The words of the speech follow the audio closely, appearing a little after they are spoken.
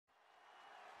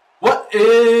What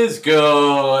is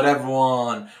good,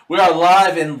 everyone? We are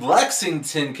live in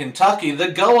Lexington, Kentucky,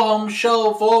 the go-home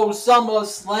show for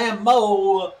SummerSlam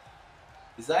Mo.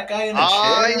 Is that guy in a chair?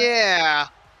 Oh, yeah.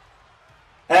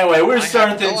 Anyway, we're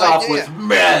starting things off with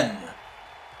men.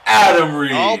 Adam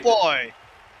Reed. Oh, boy.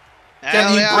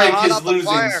 Can he break his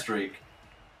losing streak?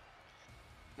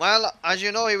 Well, as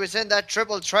you know, he was in that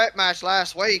triple threat match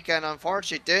last week and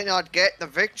unfortunately did not get the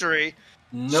victory.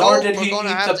 Nor did he eat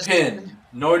the pin.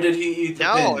 No, it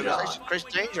was actually Chris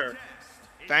Danger.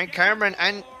 Van Cameron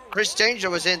and Chris Danger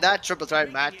was in that triple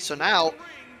threat match. So now,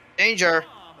 Danger,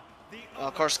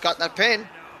 of course, got that pin.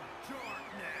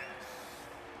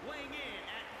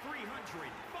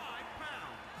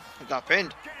 He got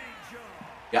pinned.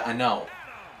 Yeah, I know.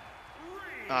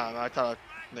 I thought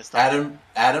I missed that.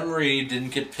 Adam Reed didn't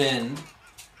get pinned.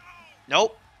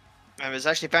 Nope. It was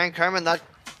actually Van Cameron that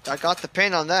got the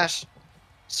pin on that.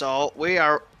 So we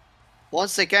are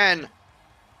once again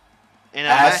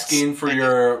asking for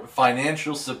your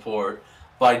financial support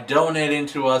by donating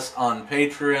to us on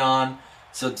Patreon,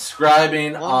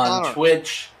 subscribing on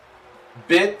Twitch.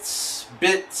 Bits.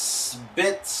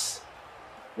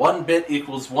 1 bit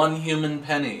equals 1 human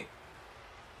penny.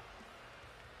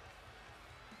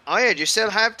 Oh yeah, do you still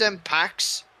have them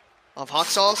packs of hot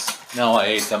sauce? No, I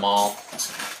ate them all.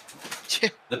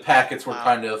 The packets were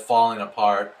kind of falling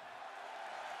apart.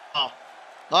 Oh.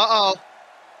 Uh-oh.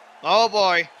 Oh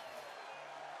boy.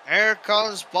 Here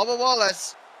comes Bubba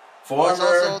Wallace.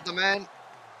 Also the man,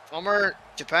 former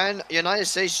Japan United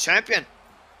States champion.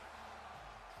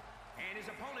 And his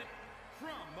opponent from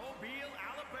Mobile,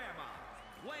 Alabama,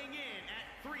 weighing in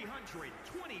at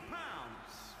 320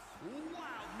 pounds,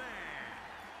 Wild Man,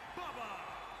 Bubba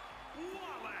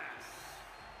Wallace.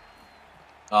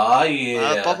 Oh,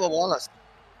 yeah. Bubba Wallace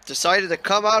decided to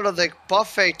come out of the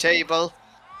buffet table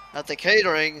at the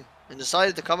catering and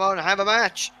decided to come out and have a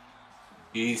match.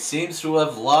 He seems to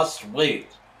have lost weight,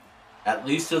 at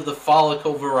least of the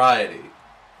follicle variety.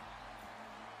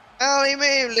 Well, he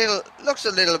looks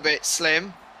a little bit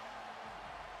slim.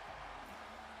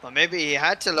 But maybe he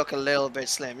had to look a little bit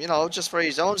slim, you know, just for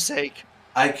his own sake.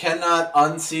 I cannot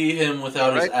unsee him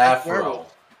without his afro.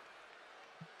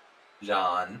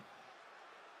 John.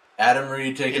 Adam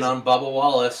Reed taking on Bubba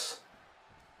Wallace.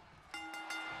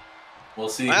 We'll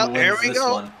see who wins this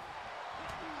one.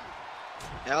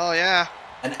 Oh, yeah.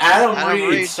 And Adam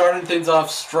Reed starting things off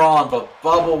strong, but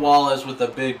Bubba Wallace with the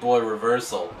big boy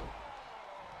reversal.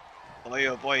 Boy,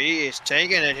 oh boy, he is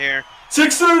taking it here.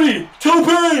 630! Tope!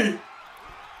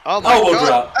 Oh my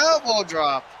God. Elbow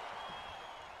drop.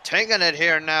 Taking it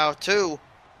here now, too.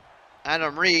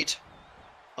 Adam Reed.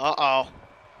 Uh-oh.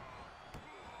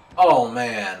 Oh,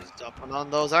 man. Stomping on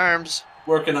those arms.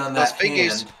 Working on that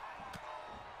hand.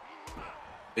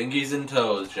 Fingies and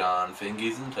toes, John.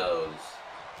 Fingies and toes.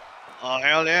 Oh,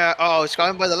 hell yeah. Oh, he's got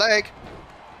him by the leg.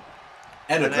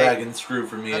 And a dragon screw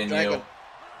for me and you.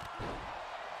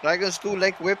 Dragon screw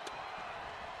leg whip.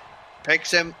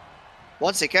 Picks him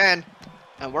once again.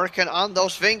 And working on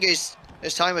those fingies.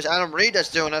 This time it's Adam Reed that's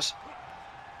doing it.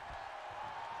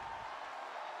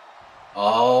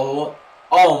 Oh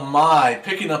my.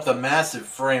 Picking up the massive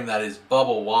frame that is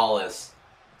Bubba Wallace.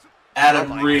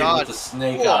 Adam Reed with the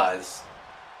snake eyes.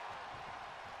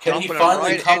 Can he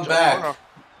finally come back?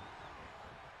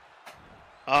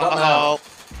 Uh-oh.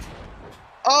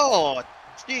 Oh,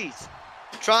 jeez.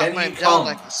 Trampling him down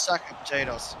like a sack of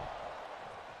potatoes.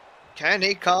 Can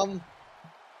he come?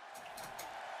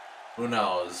 Who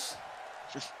knows?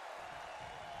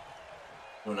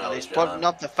 Who knows, well, he's putting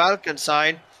up the Falcon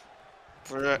sign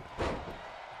for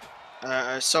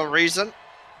some reason.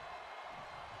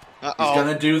 He's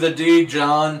gonna do the deed,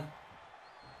 John.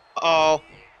 Uh-oh.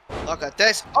 Look at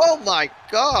this. Oh my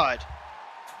God.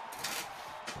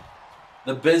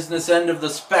 The business end of the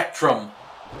spectrum.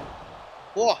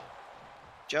 Whoa.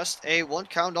 Just a 1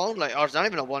 count only. Or it's not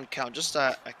even a 1 count, just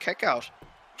a kick out.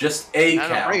 Just a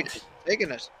count. Reed taking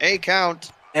it. A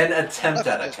count. An attempt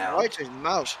at a count. Right to his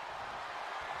mouth.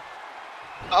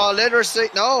 Oh, literacy.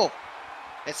 No.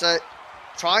 It's a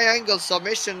triangle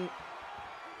submission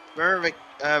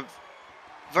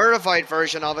verified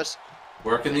version of it.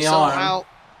 Working the arm. Somehow,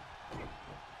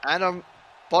 Adam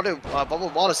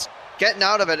Bubba Wallace getting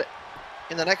out of it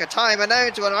in the nick of time, and now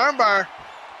into an armbar.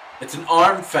 It's an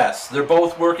arm fest. They're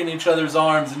both working each other's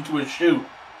arms into a shoot.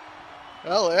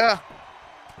 Hell yeah.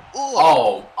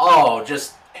 Ooh. Oh,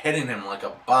 just hitting him like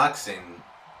a punching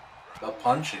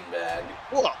bag.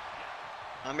 Whoa.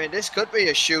 I mean, this could be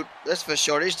a shoot. This for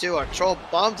sure. These two are throwing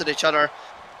bombs at each other.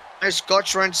 Nice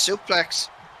gut-wrench suplex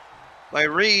by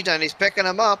Reed, and he's picking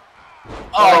him up.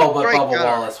 Oh, but Bubba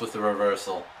Wallace with the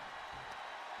reversal.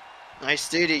 Nice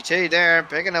DDT there,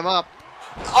 picking him up.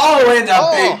 Oh, and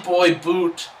a big boy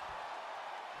boot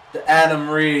to Adam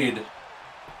Reed.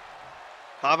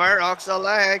 Cover, hooks the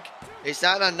leg. Is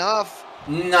that enough?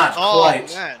 Not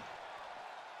quite. Man.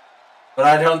 But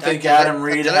I don't think Adam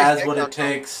Reed has what it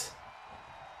takes.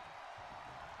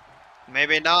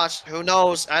 Maybe not. Who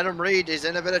knows? Adam Reed is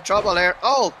in a bit of trouble here.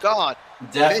 Oh, God.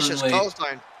 Definitely. Vicious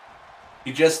clothesline.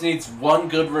 He just needs one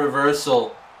good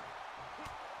reversal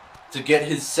to get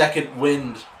his second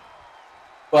wind.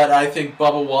 But I think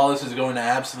Bubba Wallace is going to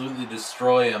absolutely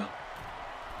destroy him.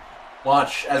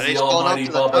 Watch as the almighty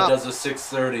Bubba does a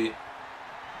 630.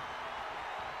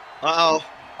 Uh-oh.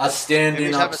 A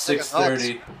standing up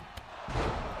 630.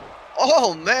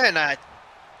 Oh, man. A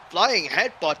flying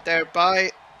headbutt there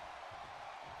by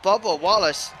Bubba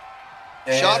Wallace.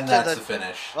 And that's the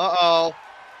finish. Uh-oh.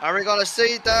 Are we going to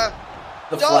see the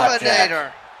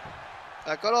Dominator?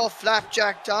 A good old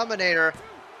Flapjack Dominator.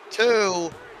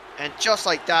 2. And just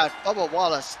like that, Bubba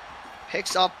Wallace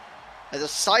picks up a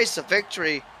decisive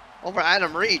victory over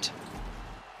Adam Reed.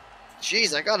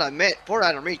 Jeez, I gotta admit, poor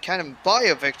Adam Reed can't even buy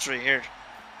a victory here.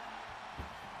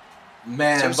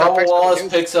 Man, Bubba Wallace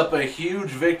picks up a huge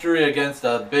victory against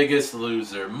the biggest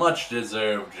loser. Much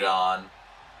deserved, John.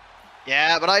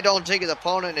 Yeah, but I don't think his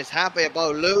opponent is happy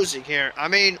about losing here. I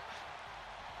mean,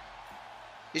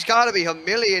 he's got to be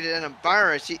humiliated and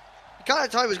embarrassed. He kind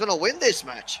of thought he was going to win this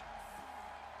match.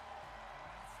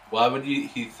 Why would he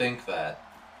think that?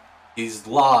 He's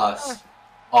lost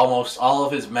almost all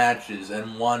of his matches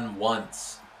and won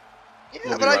once.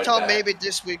 Yeah, but I thought maybe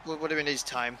this week would have been his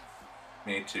time.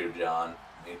 Me too, John.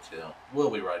 Me too. We'll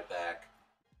be right back.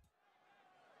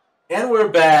 And we're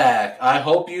back. I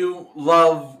hope you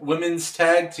love women's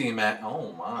tag team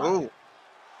oh my. Ooh.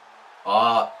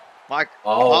 My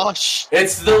oh.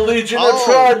 It's the Legion of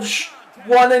Trudge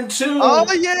 1 and 2.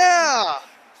 Oh yeah.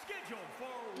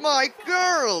 My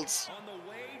girls. On the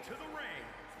way to the ring,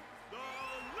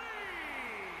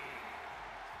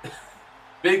 the League.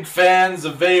 Big fans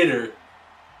of Vader.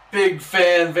 Big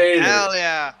fan Vader. Hell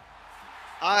yeah.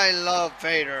 I love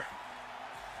Vader.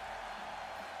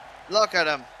 Look at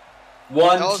him.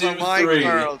 1, Those 2, are my 3.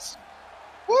 girls.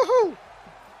 Woohoo!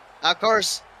 Of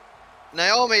course,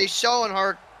 Naomi showing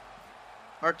her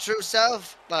true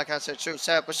self. Well, I can't say true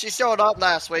self, but she showed up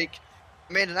last week.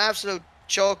 Made an absolute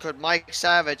choke with Mike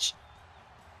Savage.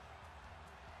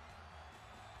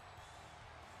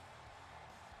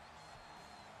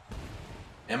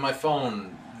 And my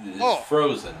phone is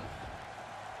frozen.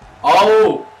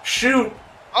 Oh, shoot!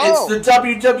 It's the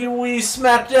WWE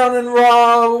SmackDown and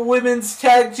Raw Women's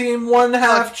Tag Team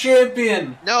 1/2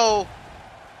 champion. No,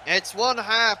 it's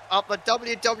 1/2 of the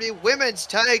WWE Women's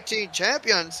Tag Team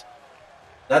Champions.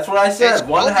 That's what I said.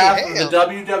 1/2 of the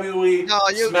WWE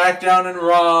SmackDown and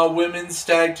Raw Women's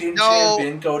Tag Team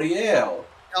champion, Cody Hale.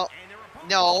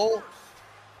 No,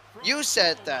 you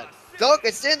said that. Look,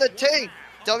 it's in the thing.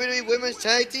 WWE Women's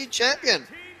Tag Team Champion.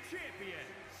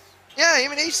 Yeah,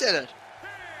 even he said it.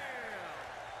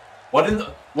 What in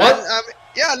the... What?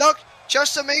 Yeah, look,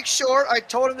 just to make sure, I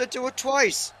told him to do it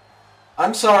twice.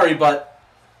 I'm sorry, but...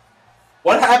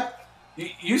 What happened?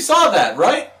 You saw that,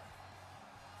 right?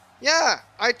 Yeah,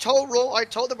 I told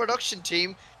the production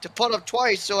team to put up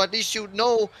twice, so at least you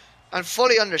know and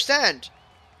fully understand.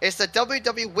 It's the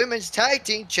WWE Women's Tag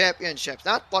Team Championships,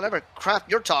 not whatever crap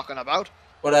you're talking about.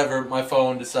 Whatever, my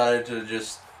phone decided to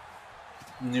just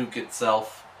nuke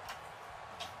itself.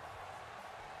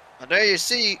 And there you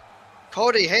see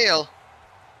Cody Hale.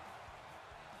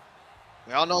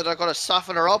 We all know they're going to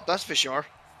soften her up, that's for sure.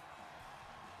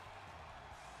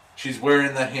 She's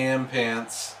wearing the ham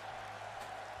pants.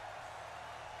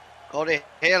 Cody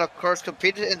Hale, of course,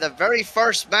 competed in the very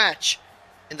first match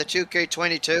in the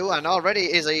 2K22 and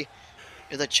already is a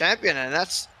champion, and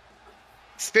that's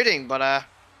fitting. But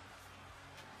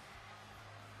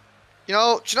do you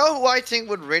know who I think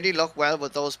would really look well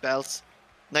with those belts?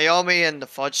 Naomi and the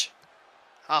Fudge.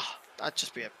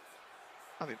 That'd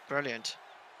be brilliant.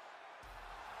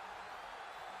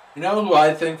 You know who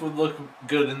I think would look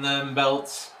good in them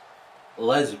belts?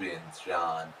 Lesbians,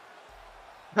 John.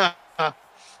 Well,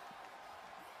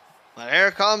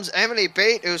 here comes Emily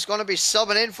Bate, who's going to be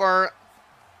subbing in for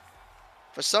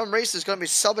some reason, is going to be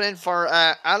subbing in for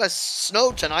Alice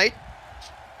Snow tonight.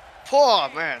 Poor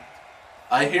man.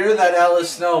 I hear that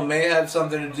Alice Snow may have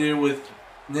something to do with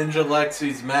Ninja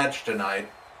Lexi's match tonight.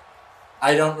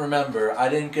 I don't remember. I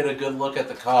didn't get a good look at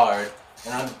the card,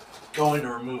 and I'm going to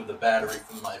remove the battery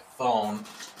from my phone.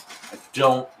 I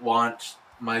don't want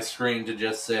my screen to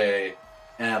just say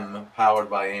M powered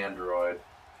by Android.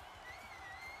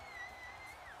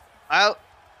 Well,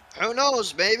 Who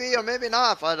knows? Maybe or maybe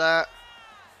not. But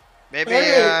maybe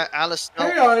Hey, Alice. No,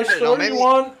 hey, I don't know. Eyesore, Maybe.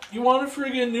 you want a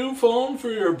friggin' new phone for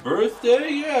your birthday?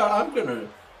 Yeah, I'm gonna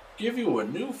give you a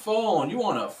new phone. You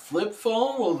want a flip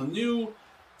phone? Well, the new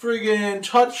friggin'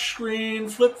 touchscreen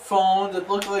flip phone that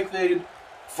look like they'd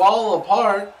fall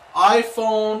apart.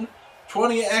 iPhone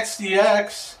 20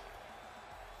 XDX.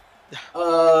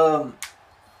 Go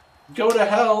to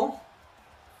hell.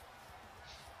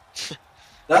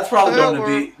 That's probably going to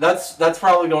be that's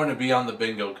probably going to be on the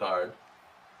bingo card.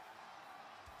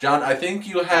 John, I think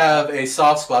you have a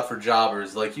soft spot for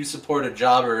jobbers. Like, you support a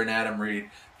jobber in Adam Reed.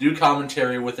 Do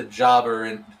commentary with a jobber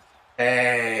and...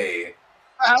 Hey.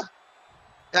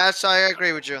 Yes, I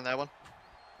agree with you on that one.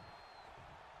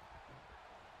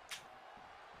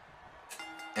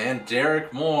 And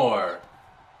Derek Moore.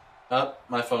 Oh,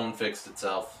 my phone fixed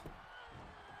itself.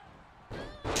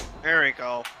 There we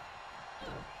go.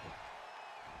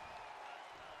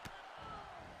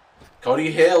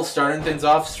 Cody Hale starting things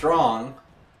off strong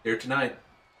here tonight.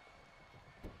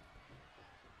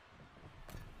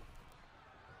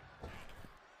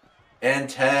 And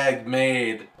tag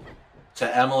made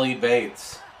to Emily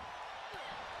Bates.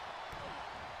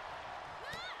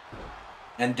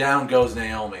 And down goes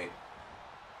Naomi.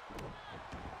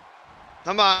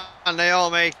 Come on,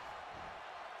 Naomi.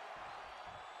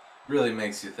 Really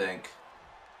makes you think.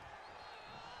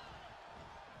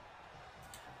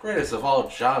 Greatest of all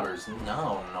jobbers.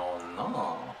 No. No.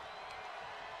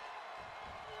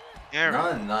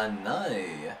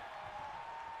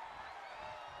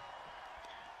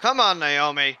 Come on,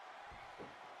 Naomi.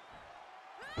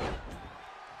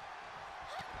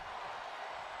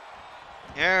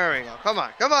 There we go. Come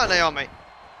on, Naomi.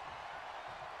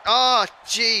 Oh,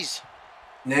 jeez.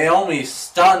 Naomi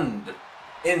stunned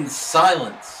in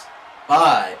silence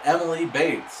by Emily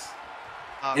Bates.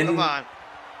 Oh, come on.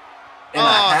 In a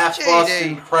half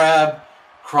Boston Crab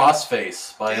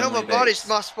crossface by Emily Bates. My body's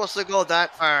not supposed to go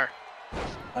that far.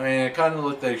 I mean, it kind of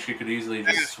looked like she could easily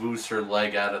just swoosh her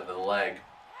leg out of the leg.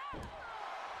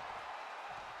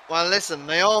 Well, listen,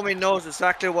 Naomi knows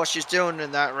exactly what she's doing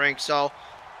in that ring, so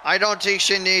I don't think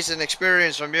she needs an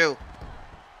experience from you.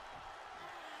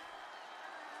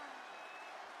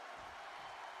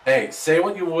 Hey, say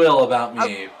what you will about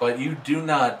me, but you do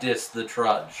not diss the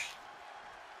Trudge.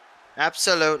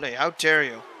 Absolutely. How dare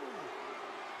you?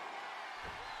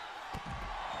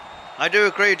 I do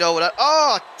agree, though, with that.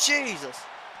 Oh, Jesus.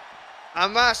 A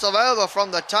massive elbow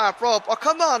from the top rope. Oh,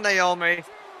 come on, Naomi.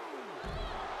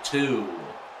 2.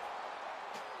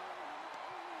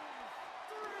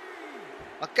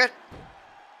 Okay.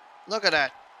 Look at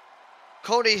that.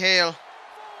 Cody Hale.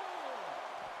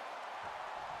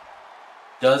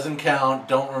 Doesn't count,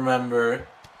 don't remember,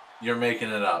 you're making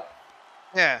it up.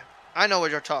 Yeah, I know what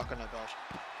you're talking about.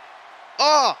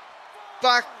 Oh!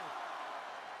 Back.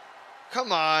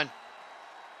 Come on.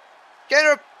 Get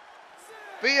her.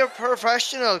 Be a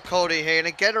professional, Cody Hale,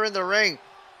 and get her in the ring.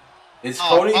 Is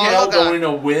Cody Hale going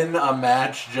to win a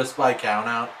match just by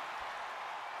countout?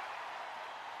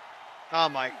 Oh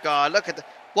my God, look at that.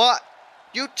 What?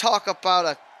 You talk about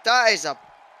a... That is a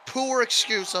poor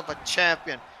excuse of a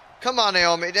champion. Come on,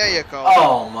 Naomi. There you go.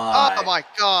 Oh, my. Oh, my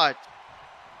God.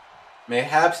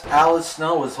 Mayhaps Alice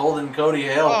Snow was holding Cody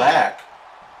Hale back.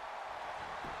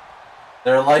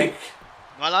 They're like...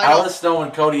 Well, Alice Snow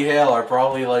and Cody Hale are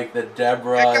probably like the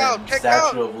Deborah and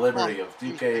Statue of Liberty of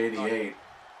 2K88.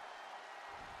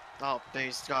 Oh,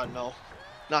 please, God, no.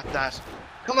 Not that.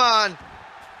 Come on.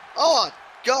 Oh,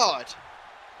 God.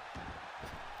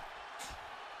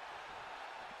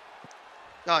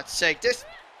 God's sake,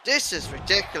 this is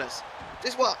ridiculous.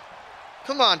 This what?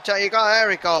 Come on, there you go. There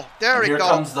we go. There we go. Here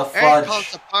comes the fudge. Here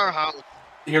comes the powerhouse.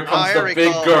 Here comes the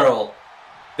big girl.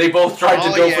 They both tried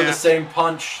to go for the same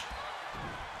punch.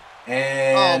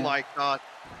 And oh my God.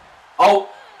 Oh,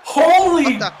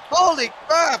 holy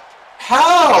crap.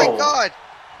 How? Oh my God.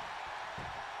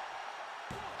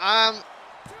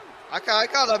 I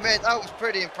gotta admit, that was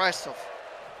pretty impressive.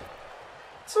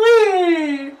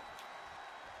 Sweet.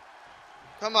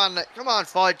 Come on,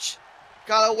 Fudge.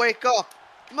 Gotta wake up.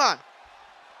 Come on.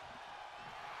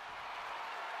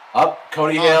 Up,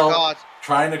 Cody Hale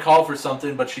trying to call for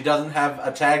something, but she doesn't have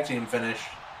a tag team finish.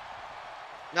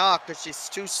 No, because she's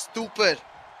too stupid.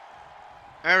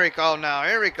 Here we go now.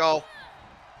 Here we go.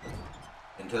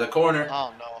 Into the corner.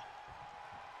 Oh, no.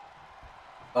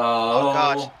 Oh,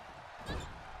 God.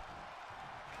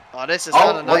 Oh, this is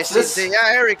not a nice thing.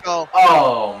 Yeah, here we go.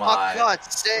 Oh, my. Oh,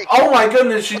 God's sake. Oh, my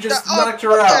goodness. She just knocked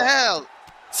her out. What the hell?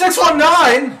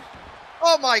 619?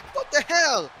 Oh, my. What the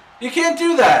hell? You can't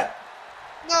do that.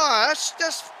 No, that's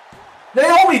just...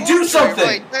 Naomi, do something.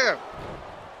 Right there.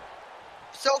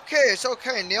 It's okay. It's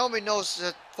okay. Naomi knows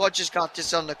that Fudge has got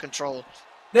this under control.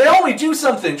 Naomi, do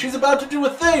something. She's about to do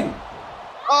a thing.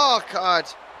 Oh, God.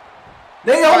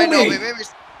 Naomi! Right, Naomi,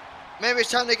 maybe it's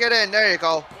time to get in. There you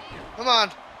go. Come on.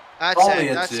 That's Only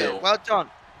it. That's it. Well done.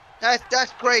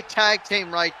 That's great tag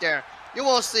team right there. You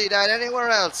won't see that anywhere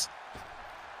else.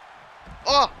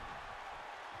 Oh.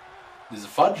 Is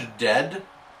Fudge dead?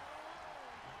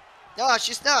 No,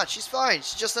 she's not. She's fine.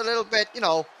 She's just a little bit, you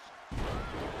know.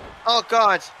 Oh,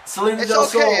 God. It's okay.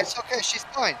 It's okay. She's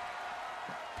fine.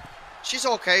 She's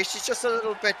okay. She's just a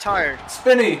little bit tired.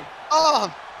 Spinny.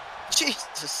 Oh,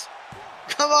 Jesus.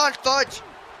 Come on, Fudge.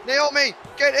 Naomi,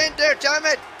 get in there, damn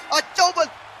it. A double.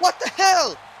 What the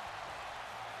hell?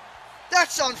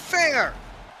 That's unfair.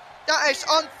 That is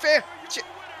unfair.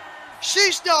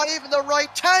 She's not even the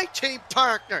right tag team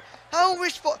partner. How are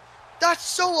we supposed... That's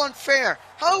so unfair.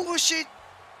 How is she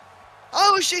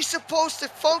supposed to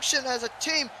function as a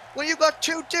team when you got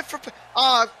two different...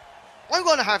 I'm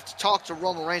going to have to talk to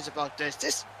Roman Reigns about this.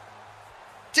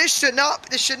 This should not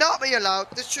be allowed.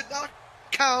 This should not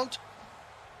count.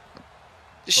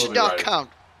 This should not count.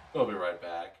 We'll be right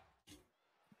back.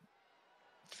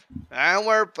 And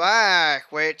we're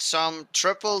back with some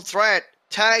triple threat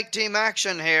tag team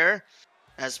action here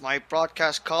as my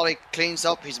broadcast colleague cleans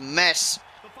up his mess.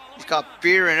 He's got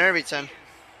beer and everything. A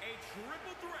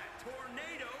triple threat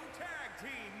tornado tag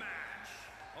team match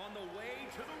on the way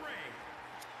to the ring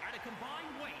at a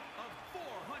combined weight of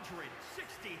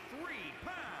 463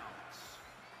 pounds.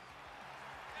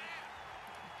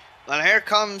 Well, here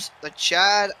comes the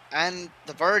Chad and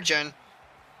the Virgin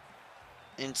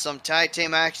in some tag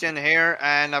team action here,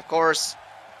 and of course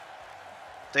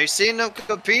they've seen them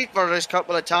compete for this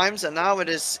couple of times, and now it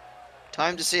is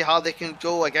time to see how they can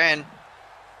go again.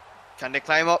 Can they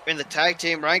climb up in the tag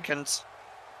team rankings?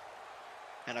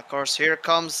 And of course here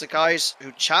comes the guys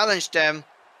who challenged them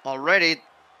already,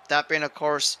 that being of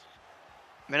course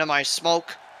Minimize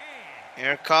Smoke.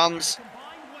 Here comes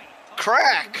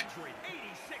Crack.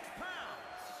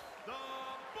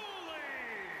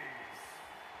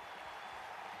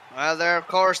 Well, they're of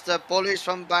course the bullies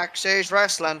from Backstage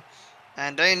Wrestling,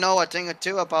 and they know a thing or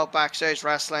two about Backstage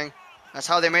Wrestling. That's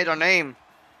how they made their name.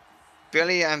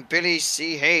 Billy and Billy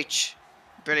CH.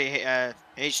 Billy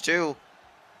H2.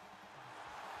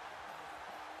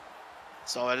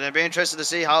 So it'll be interesting to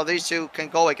see how these two can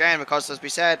go again, because as we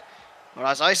said, or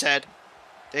as I said,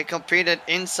 they competed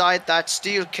inside that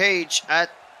steel cage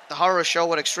at the horror show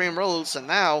with Extreme Rules, and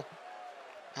now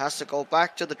has to go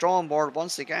back to the drawing board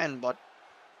once again. But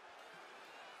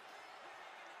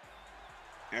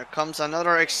here comes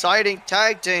another exciting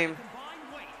tag team.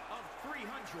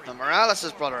 The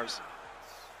Morales brothers.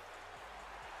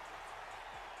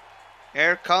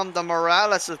 Here come the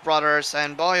Morales brothers,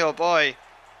 and boy oh boy,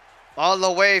 all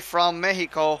the way from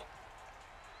Mexico.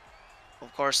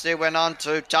 Of course, they went on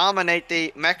to dominate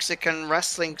the Mexican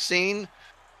wrestling scene.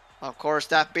 Of course,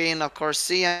 that being, of course,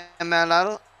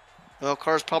 CMLL, who of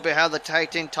course probably held the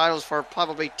tag team titles for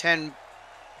probably 10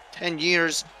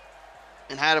 years,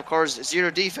 and had, of course,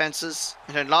 0 defenses,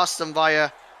 and had lost them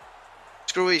via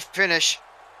screwy finish,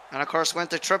 and of course went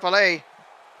to AAA,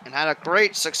 and had a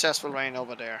great successful reign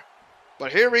over there.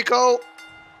 But here we go,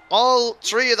 all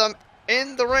 3 of them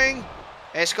in the ring.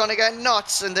 It's going to get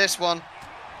nuts in this one.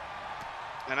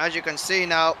 And as you can see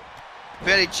now,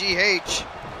 Billy GH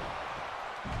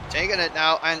taking it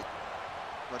now, and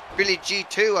Billy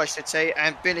G2 I should say,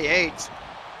 and Billy H.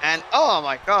 And oh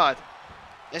my god,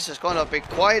 this is going to be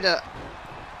quite a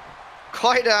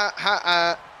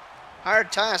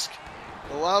hard task.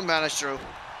 But well managed through.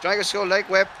 Dragon Skull leg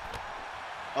whip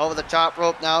over the top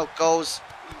rope. Now goes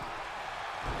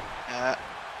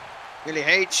Billy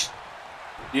H.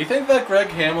 Do you think that Greg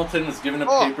Hamilton was given a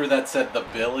paper that said the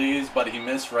Billies, but he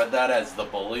misread that as the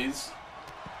Bullies?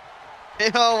 You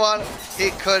know what?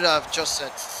 He could have just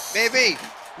said, maybe.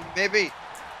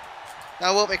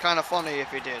 That would be kind of funny if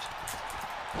he did.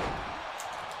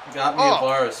 Got me a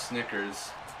bar of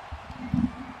Snickers.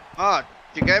 Oh,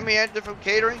 you get me anything from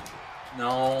catering?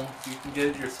 No, you can get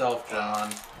it yourself,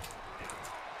 John.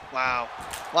 Wow.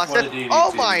 What's it?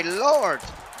 Oh my lord!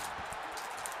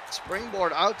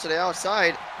 Springboard out to the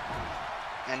outside.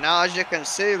 And now, as you can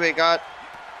see, we got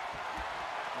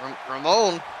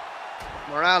Ramon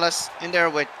Morales in there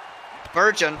with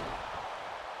Virgin.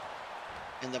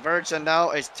 And the Virgin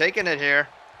now is taking it here.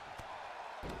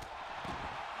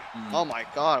 Oh my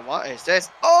god, what is this?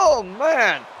 Oh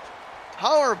man!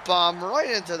 Power bomb right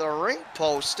into the ring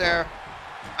post there.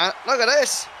 And look at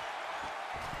this.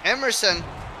 Emerson,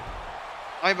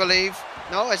 I believe.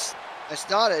 No, it's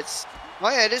not. Oh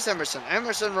yeah, it is Emerson.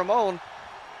 Emerson Ramon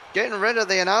Getting rid of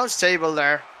the announce table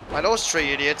there by those three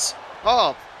idiots.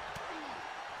 Oh.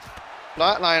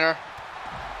 Flatliner.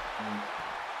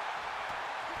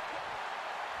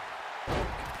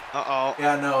 Uh-oh.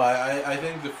 Yeah, no, I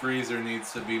think the freezer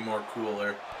needs to be more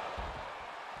cooler.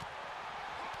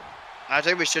 I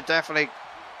think we should definitely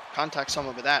contact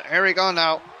someone with that. Here we go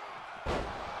now.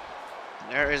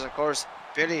 And there is, of course,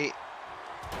 Billy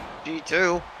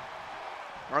G2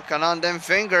 working on them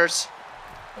fingers.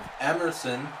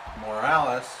 Emerson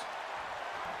Morales.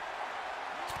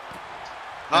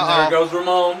 And Uh-oh. there goes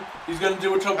Ramon. He's going to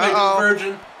do a tope to the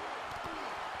Virgin.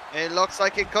 It looks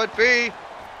like it could be.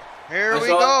 Here we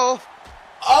go.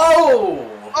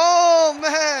 Oh! Oh,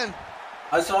 man.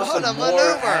 I saw What some a more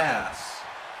maneuver. ass.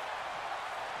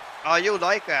 Oh, you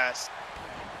like ass.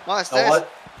 What's Oh, this?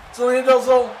 what? Selena Del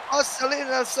Sol. Oh, Selena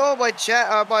Del Sol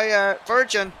by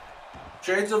Virgin.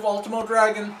 Shades of Ultimo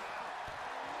Dragon.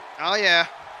 Oh, yeah.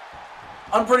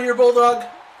 Unprettier Bulldog.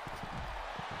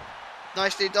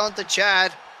 Nicely done to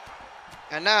Chad.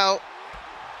 And now,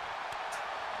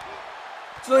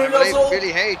 Selena I Del believe Sol.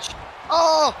 Billy H.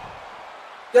 Oh!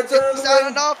 Gets out of Is the that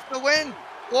ring. enough to win?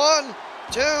 1,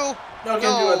 2. No, can't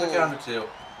do it at the count of 2.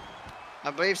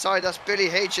 I believe, sorry, that's Billy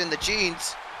H in the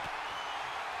jeans.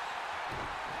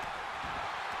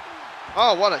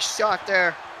 Oh, what a shot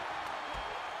there.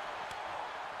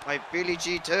 By Billy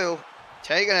G2.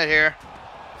 Taking it here.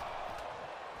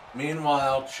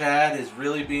 Meanwhile, Chad is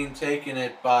really being taken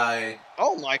it by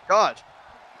Oh my God.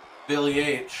 Billy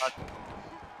H.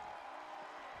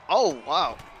 Oh,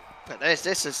 wow. Look at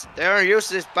this. They're used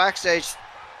to this backstage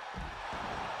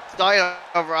style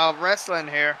of wrestling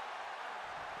here.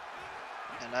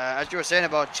 And as you were saying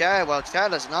about Chad, well,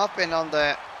 Chad has not been on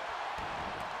the...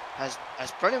 Has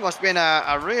pretty much been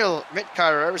a real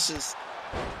mid-carder ever since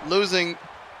losing,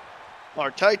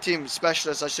 or tag team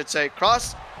specialist, I should say.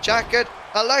 Cross, jacket,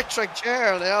 electric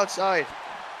chair on the outside.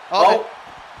 Oh,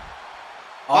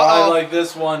 I like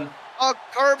this one. Oh,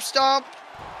 curb stomp.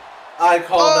 I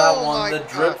call that Oh one my the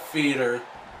drip God. feeder.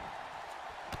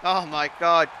 Oh my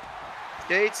God.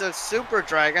 Gates of Super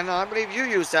Dragon. I believe you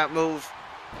used that move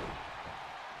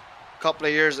a couple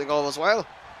of years ago as well.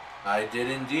 I did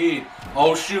indeed.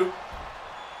 Oh shoot!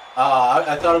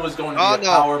 I thought it was going to be a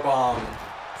power bomb.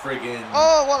 Friggin'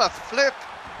 Oh, what a flip!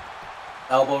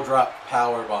 elbow drop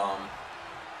power bomb.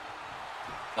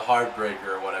 The Heartbreaker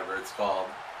or whatever it's called.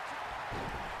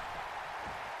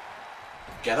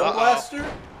 Ghetto Blaster?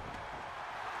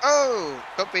 Oh,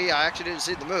 could be. I actually didn't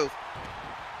see the move.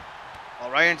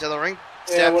 All right, into the ring.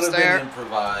 Yeah, it would Steps have there. been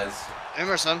improvised.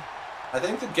 Emerson. I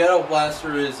think the Ghetto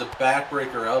Blaster is a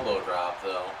backbreaker elbow drop,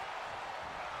 though.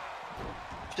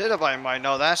 Should have I might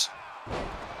know that.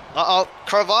 Uh-oh,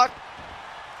 cravat.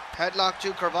 Headlock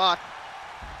to cravat.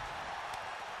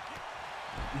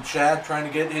 And Chad trying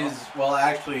to get his... Well,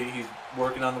 actually, he's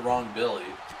working on the wrong Billy.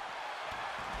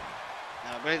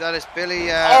 I believe that is Billy...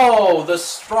 oh, the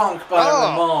strunk by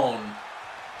Ramon.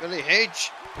 Billy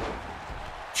H.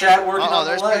 Chad working on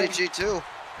the there's leg. Billy G2.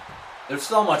 There's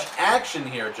so much action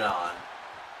here, John.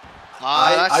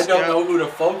 That's I don't scary. know who to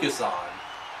focus on.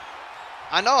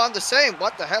 I know, I'm the same.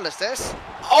 What the hell is this?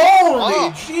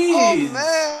 Holy jeez! Oh,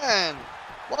 man.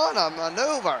 What a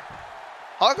maneuver.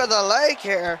 Hug of the leg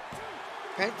here.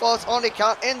 Pinfall's only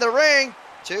count in the ring.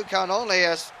 2 count only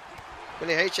as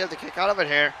Billy H have to kick out of it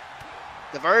here.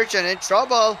 The Virgin in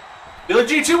trouble. Billy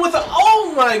G2 with the...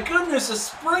 Oh my goodness, a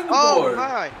springboard. Oh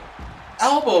my.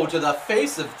 Elbow to the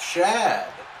face of Chad.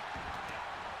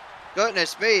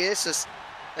 Goodness me, this is...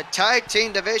 The tag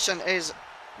team division is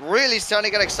really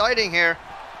starting to get exciting here.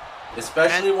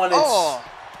 Especially when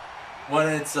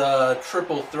it's a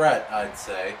triple threat, I'd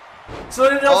say.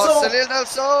 Selena Del Sol. Selena Del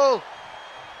Sol.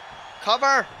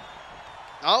 Cover.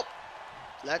 Nope.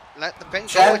 Let the pin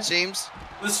go, it seems.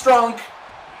 The strong.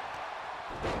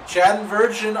 Chad and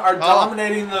Virgin are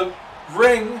dominating the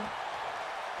ring.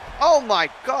 Oh my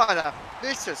God, a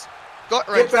vicious gut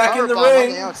Get back in the on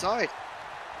ring. the outside.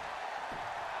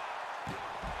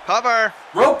 Cover.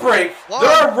 Rope break. What? There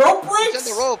are rope He's breaks?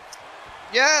 in the rope.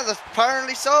 Yeah,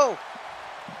 apparently so.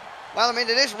 Well, I mean,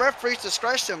 it is referee's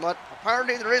discretion, but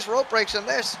apparently there is rope breaks in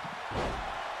this.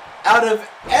 Out of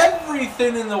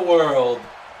everything in the world.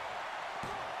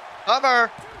 Cover.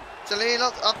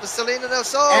 Selena up to Selena Del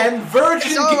Sol. And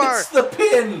Virgin gets the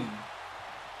pin.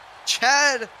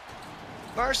 Chad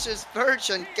versus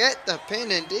Virgin get the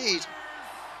pin indeed.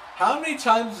 How many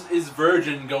times is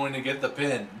Virgin going to get the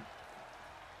pin?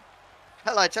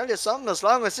 Hell, I tell you something, as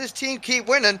long as this team keep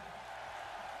winning,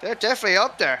 they're definitely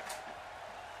up there.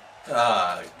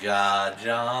 Oh, God,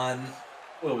 John.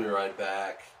 We'll be right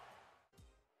back.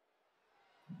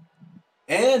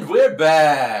 And we're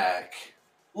back.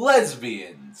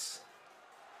 Lesbians.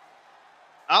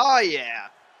 Oh, yeah.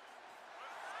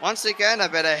 Once again, a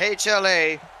bit of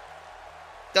HLA.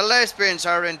 The lesbians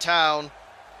are in town.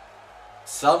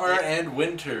 Summer and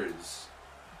winters.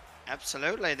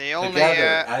 Absolutely. The only...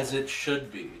 Together, as it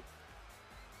should be.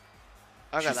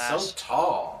 Look at that. She's so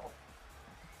tall.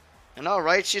 I know,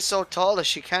 right? She's so tall that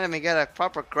she can't even get a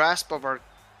proper grasp of her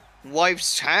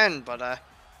wife's hand. But,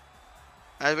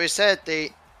 as we said, the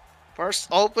first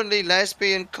openly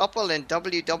lesbian couple in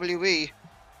WWE.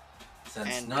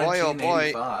 Since and 1985.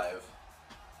 Boy, oh boy,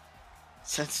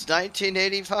 since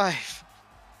 1985.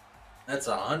 That's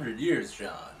 100 years,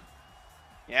 John.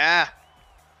 Yeah.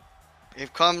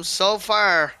 We've come so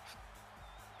far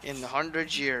in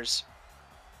 100 years.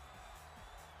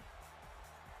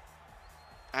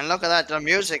 And look at that, the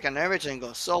music and everything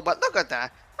goes so, but look at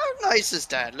that. How nice is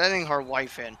that, letting her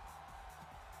wife in?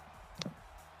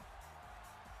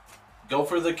 Go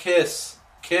for the kiss.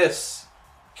 Kiss.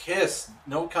 Kiss.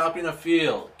 No copying a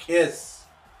feel. Kiss.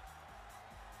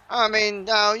 I mean,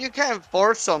 no, you can't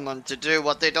force someone to do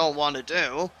what they don't want to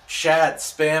do. Chat,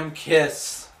 spam,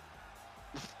 kiss.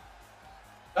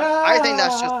 I think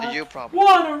that's just a you problem.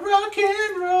 Wanna rock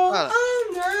and roll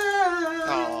all night.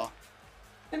 Oh.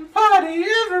 And party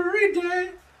every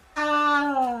day.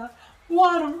 I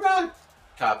wanna rock.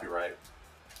 Copyright.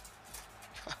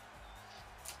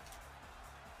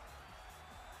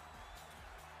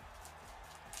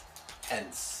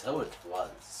 And so it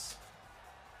was.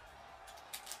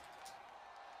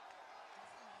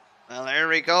 Well, there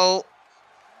we go.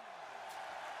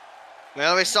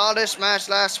 Well, we saw this match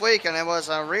last week, and it was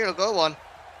a real good one.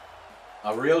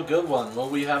 A real good one. Will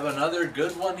we have another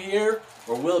good one here?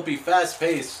 Or will it be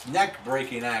fast-paced,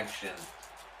 neck-breaking action?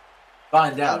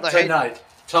 Find out tonight,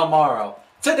 tomorrow,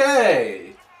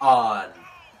 today on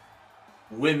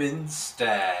Women's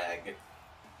Tag.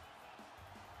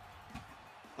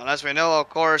 Well, as we know, of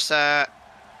course, the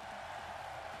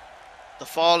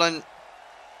Fallen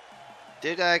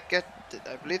did I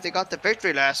believe they got the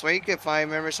victory last week, if my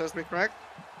memory serves me correct.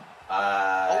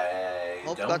 I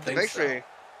Hope don't got think the victory.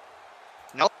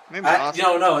 so. Nope, maybe not.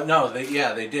 No. They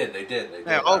did.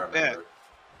 Yeah,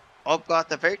 Hope got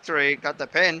the victory, got the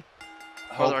pin.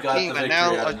 Hope got team, the victory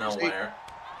now, out of nowhere.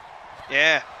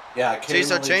 Yeah. Yeah, Kane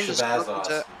changes. Shabazz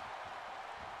Austin.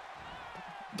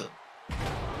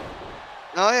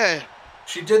 Oh yeah.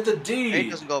 She did the deed. He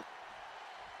doesn't go.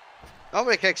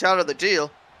 Nobody kicks out of the deal.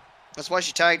 That's why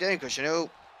she tagged in, because she knew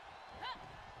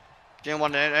she didn't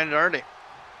want to end early.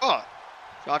 Oh,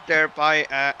 got there by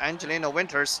Angelina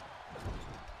Winters.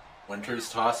 Winters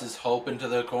tosses Hope into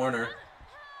the corner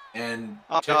and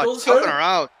tickles choking her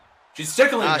out. She's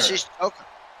tickling her. She's choking.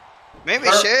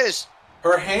 Maybe she is.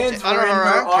 Her hands are in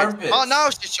her armpits. Oh, now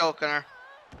she's choking her.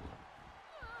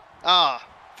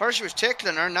 First she was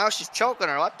tickling her, now she's choking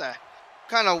her. What the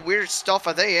kind of weird stuff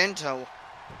are they into?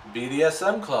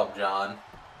 BDSM club, John.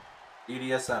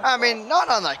 BDSM. I mean, not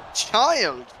on a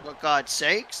child, for God's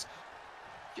sakes.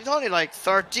 She's only like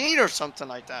 13 or something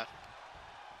like that.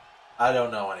 I don't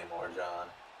know anymore, John.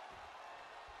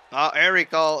 Oh, here we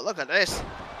go. Look at this.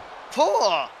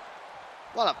 Poor.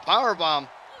 What a power bomb.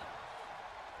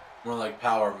 More like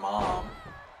power mom.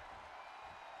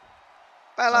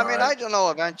 Well, I mean, I don't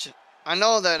know eventually. I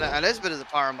know that Elizabeth is a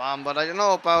power mom, but I don't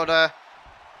know about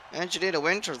Angelina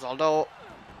Winters, although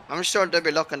I'm sure they'll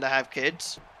be looking to have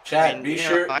kids. Chat, be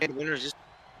sure. Winters is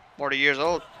 40 years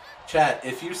old. Chat,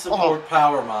 if you support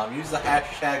Power Mom, use the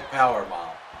hashtag Power Mom.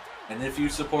 And if you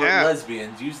support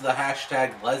lesbians, use the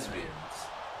hashtag lesbians.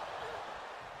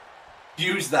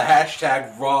 Use the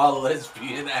hashtag raw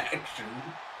lesbian action.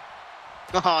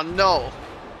 Oh no.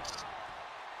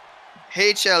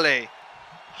 HLA.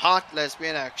 Hot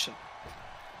lesbian action.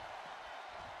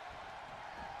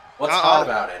 What's hot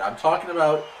about it? I'm talking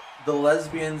about the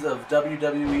lesbians of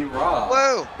WWE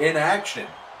Raw in action.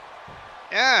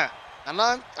 Yeah, and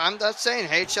I'm just saying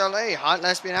HLA, hot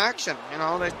lesbian action. You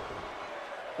know,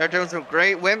 they're doing some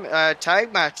great women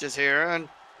tag matches here, and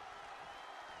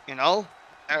you know,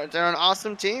 they're an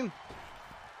awesome team.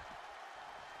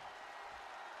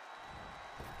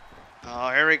 Oh,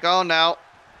 here we go now.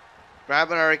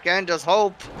 Grabbing her again, does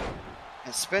Hope,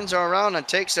 and spins her around and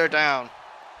takes her down.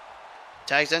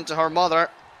 Tags into her mother,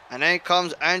 and then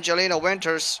comes Angelina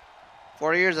Winters,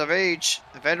 40 years of age,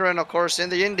 a veteran, of course, in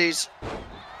the Indies.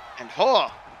 And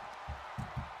Hawk.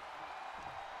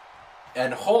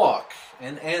 And Hawk,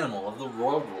 an animal of the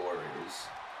Road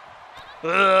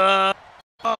Warriors.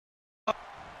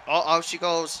 Out she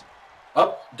goes.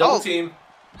 Up, double team.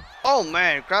 Oh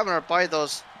man, grabbing her by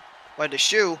the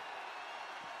shoe.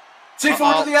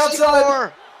 C4 to the outside.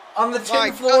 C4. On the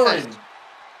tin flooring. Goodness.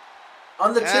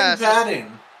 On the tin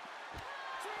padding.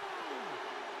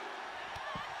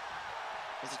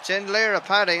 There's a tin layer of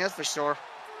padding, that's for sure.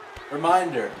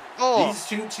 Reminder, these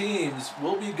two teams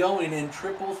will be going in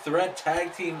triple threat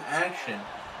tag team action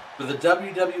for the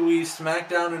WWE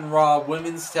SmackDown and Raw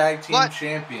Women's Tag Team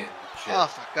Championship. Oh,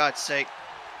 for God's sake.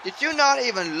 Did you not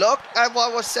even look at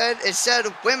what was said? It said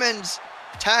Women's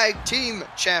Tag Team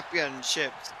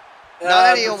Championships.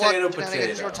 Not any of what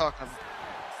shenanigans you're talking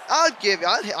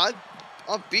about.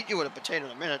 I'll beat you with a potato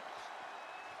in a minute.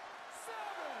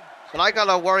 But I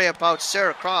gotta worry about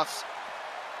Sarah Crofts.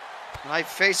 And I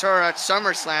face her at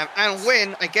SummerSlam and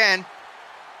win again.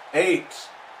 8.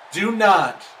 Do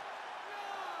not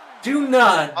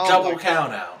double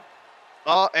count out.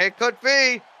 Oh, it could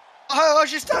be. Oh,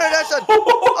 she's done it. That's a.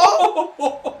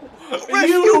 Oh,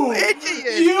 you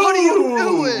idiot! What are you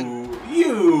doing?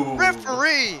 You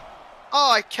referee!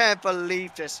 Oh, I can't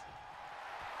believe this.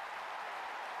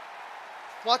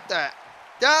 What the?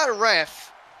 That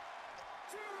ref.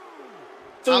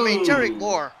 I mean, Jerry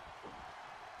Moore.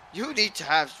 We need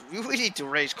to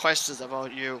raise questions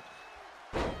about you.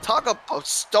 Talk about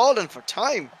stalling for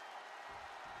time.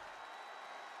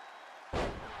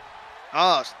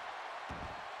 Oh.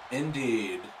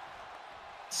 Indeed.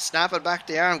 Snap it back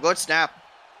the arm. Good snap.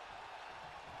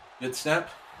 Good snap.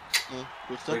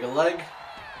 Good snap. Break a leg.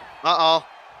 Uh-oh.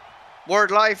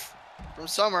 Word life from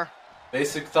Summer.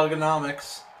 Basic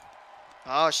thugonomics.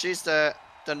 Oh, she's the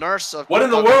nurse of what in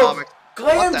the world?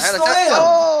 Glam what the hell slam! Is that?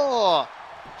 Oh!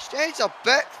 She's a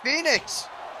Beth Phoenix.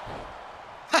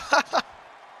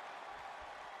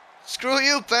 Screw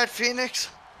you, Beth Phoenix.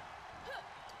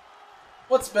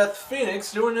 What's Beth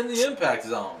Phoenix doing in the Impact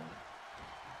Zone?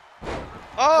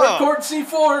 Oh! Record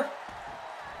C4.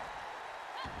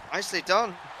 Nicely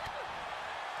done.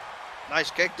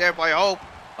 Nice kick there by Hope.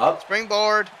 Up.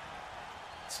 Springboard.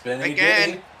 Spinning again.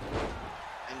 Giddy.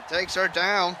 And takes her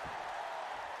down.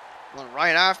 Well,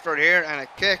 right after it here and a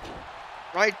kick.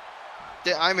 Right.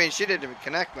 I mean, she didn't even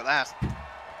connect with that.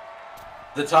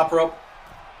 The top rope.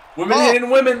 Women hitting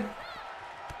women.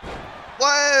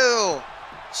 Wow.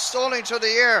 Stalling through the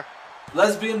air.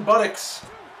 Lesbian buttocks.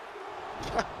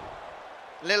 A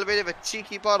little bit of a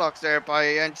cheeky buttocks there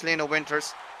by Angelina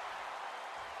Winters.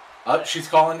 She's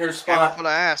calling her spot. Full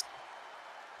of ass.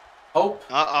 Hope.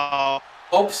 Uh-oh.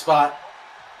 Hope spot.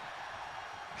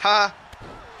 Ha.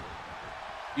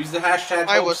 Use the hashtag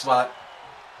Hope spot.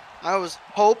 I was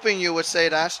hoping you would say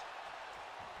that.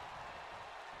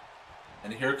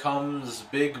 And here comes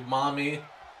Big Mommy.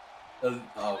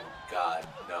 Oh, God,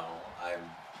 no.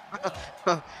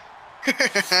 No.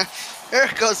 Here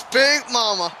goes Big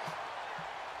Mama.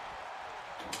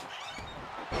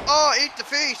 Oh, eat the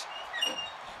feet.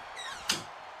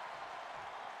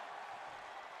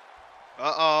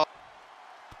 Uh-oh.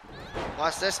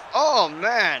 What's this? Oh,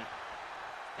 man.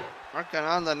 Working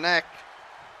on the neck.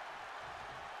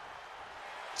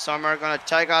 Summer gonna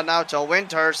take on now to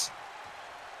Winters.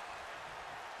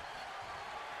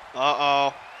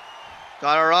 Uh-oh.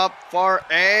 Got her up for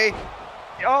a...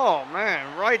 Oh,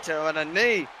 man. Right to a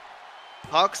knee.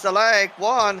 Hooks the leg.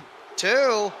 1, 2.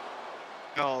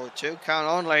 Oh, 2 count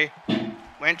only.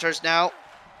 Winters now.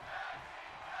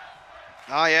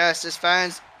 Oh, yes. This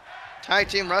fans... Tag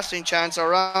team wrestling chants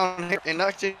around here in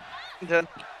Lexington.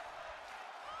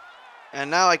 And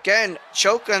now again,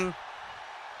 choking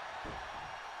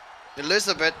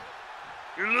Elizabeth.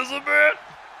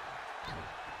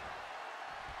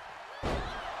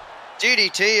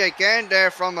 DDT again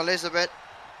there from Elizabeth.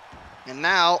 And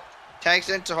now takes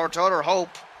into her daughter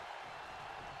Hope.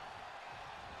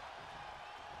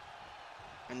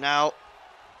 And now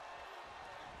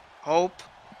Hope.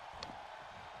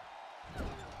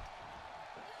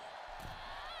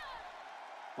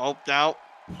 Hope now.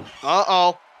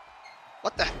 Uh-oh.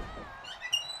 What the?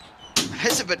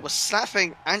 Elizabeth was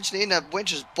slapping Angelina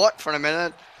Winters' butt for a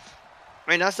minute.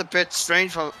 I mean, that's a bit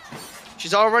strange for...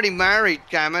 She's already married,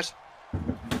 gammit.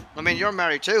 I mean, you're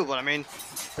married too, but I mean,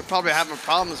 you're probably having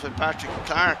problems with Patrick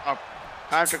Clark or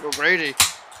Patrick O'Grady.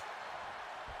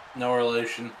 No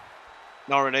relation.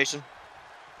 No relation.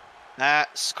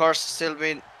 Of course, still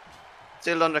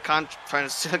under contract, trying to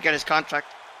still get his contract.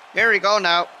 Here we go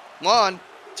now. 1,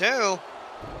 2.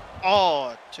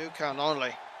 Oh, 2 count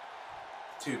only.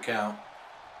 2 count.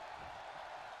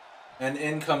 And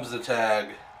in comes the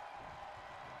tag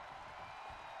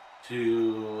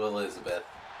to Elizabeth.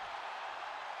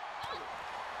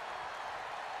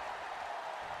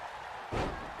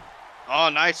 Oh,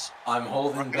 nice. I'm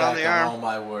holding back on all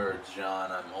my words,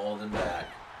 John. I'm holding back.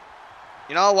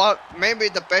 You know what? Maybe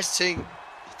the best thing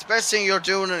you're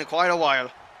doing in quite a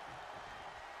while.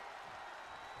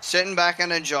 sitting back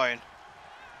and enjoying.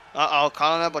 Uh-oh,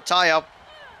 calling up a tie-up.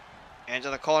 Into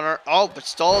the corner. Oh, but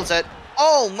stalls it.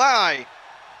 Oh, my.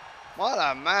 What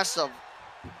a massive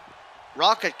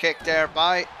rocket kick there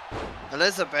by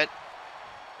Elizabeth.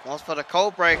 Goes for the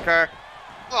code breaker.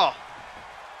 Oh.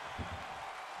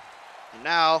 And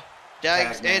now,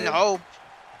 Dags in hope.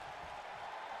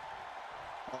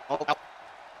 Oh.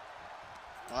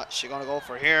 What's she going to go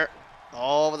for here?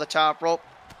 Over the top rope.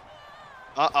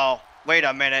 Uh-oh. Wait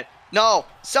a minute. No.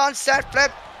 Sunset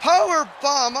flip. Power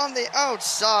bomb on the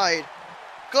outside.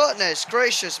 Goodness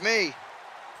gracious me.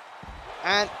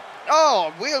 And,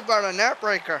 oh, wheelbarrow net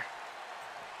breaker.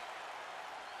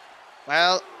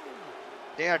 Well,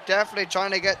 they are definitely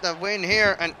trying to get the win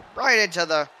here and right into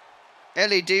the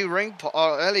LED ring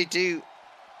or LED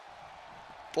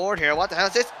board here. What the hell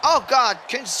is this? Oh, God,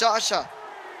 Kinshasa.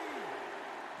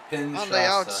 On the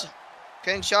outs.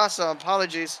 Kinshasa,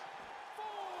 apologies.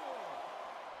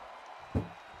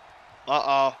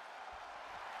 Uh-oh.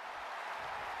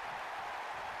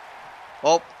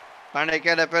 Oh, trying to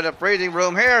get a bit of breathing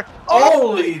room here.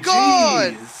 Holy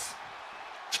jeez.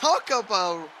 Talk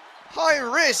about high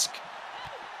risk.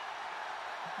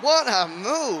 What a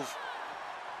move.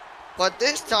 But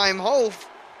this time, Hope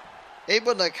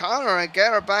able to counter and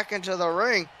get her back into the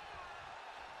ring.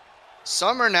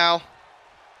 Summer now.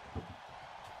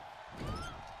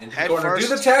 Into the corner. Do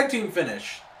the tag team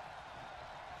finish.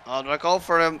 I'm going to go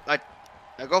for him. I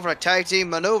go for a tag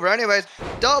team maneuver anyways.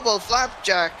 Double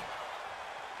flapjack.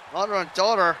 Mother and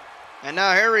daughter. And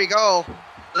now here we go.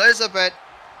 Elizabeth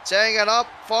setting it up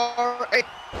for a...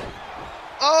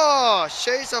 Oh,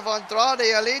 Shades of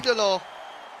Andrade El Idolo.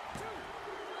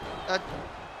 A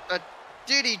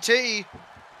DDT.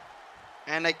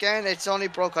 And again, it's only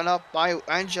broken up by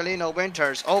Angelina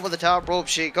Winters. Over the top rope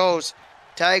she goes.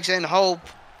 Tags in Hope.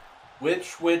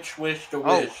 Wish to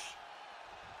wish.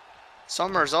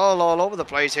 Summer's all over the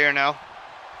place here now.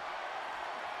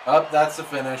 Up, that's the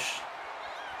finish.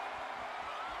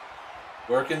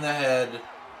 Working the head.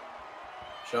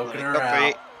 Choking her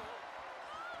out.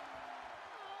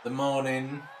 The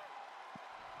moaning.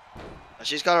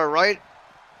 She's got her right.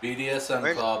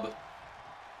 BDSM club.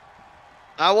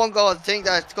 I won't go and think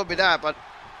that it could be that, but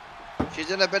she's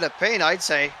in a bit of pain, I'd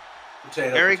say.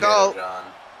 Here we go. John.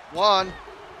 One.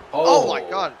 Oh my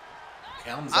God.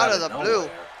 Comes out of the nowhere. blue.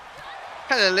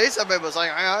 And Elizabeth was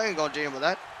like, I ain't going to deal with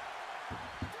that.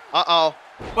 Uh-oh.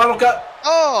 Final cut.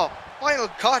 Oh, final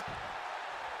cut.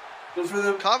 Goes for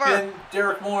the cover. Pin.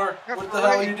 Derek Moore. What the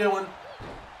hell are you doing?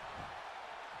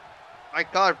 My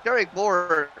God, Derek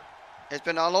Moore has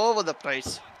been all over the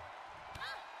place.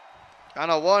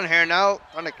 Kind of one here now.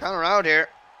 Trying to counter out here.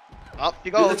 Up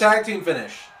you go. Do the tag team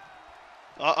finish.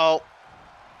 Uh-oh.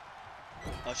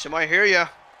 Oh, she might hear you.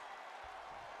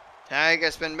 Tag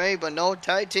has been made, but no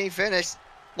tag team finish.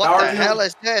 What Tower the Doom. hell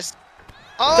is this?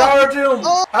 Oh, Tower Doom.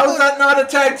 Oh, how is that not a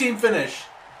tag team finish?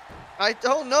 I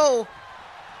don't know.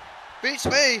 Beats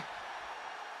me.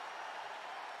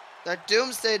 The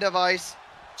Doomsday device.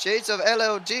 Shades of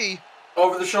LOD.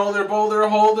 Over the shoulder, boulder,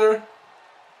 holder.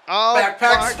 Oh,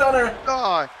 backpack stunner.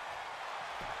 God.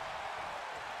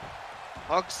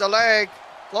 Hooks the leg.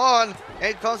 One.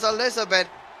 In comes Elizabeth.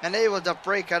 And able to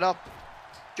break it up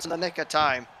in the nick of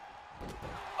time.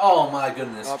 Oh my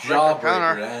goodness. Oh,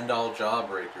 Jawbreaker to end all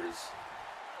jawbreakers.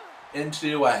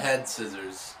 Into a head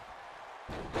scissors.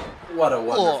 What a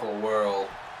wonderful whirl.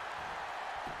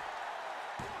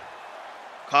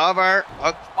 Cover.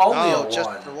 Only a just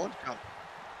one. the one count.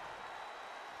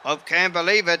 Hope can't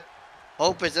believe it.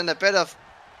 Hope is in a bit of...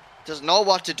 doesn't know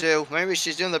what to do. Maybe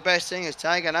she's doing the best thing is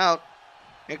tagging out.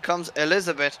 Here comes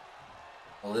Elizabeth.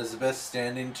 Elizabeth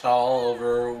standing tall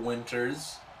over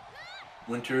Winters.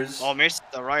 Oh, missed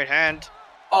the right hand.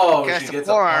 Oh, she gets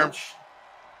a punch.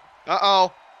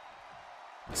 Uh-oh.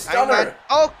 Stunner.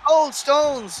 Oh, cold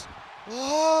stones.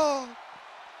 Oh.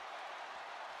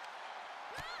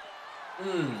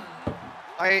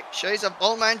 Shades of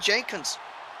Old Man Jenkins.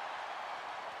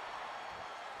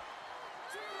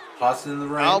 Tossing in the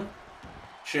ring.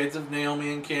 Shades of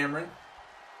Naomi and Cameron.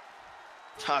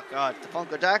 Oh, God. The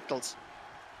Funkadactyls.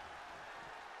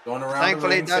 Going around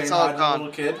Thankfully, the ring, that's saying all hi to gone. the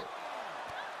little kid.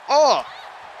 Oh.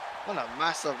 What a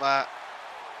massive...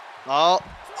 Oh.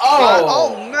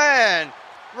 Oh, man.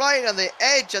 Right on the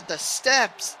edge of the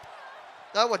steps.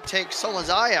 That would take someone's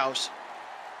eye out.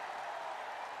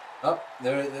 Oh,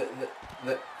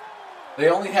 they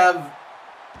only have...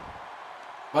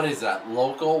 What is that?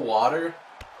 Local water?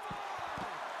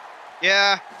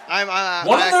 Yeah.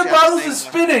 One of their bottles is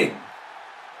spinning.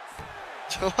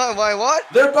 Why, what?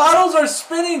 Their bottles are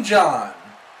spinning, John.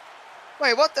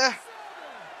 Wait, what the?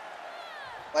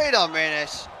 Wait a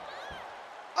minute.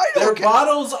 Their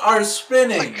bottles are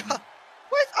spinning. Oh,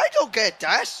 wait, I don't get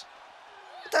that.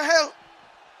 What the hell?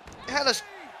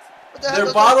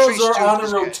 Their bottles are on a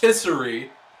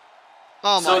rotisserie.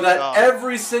 So that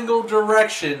every single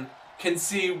direction can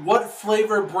see what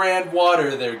flavor brand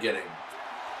water they're getting.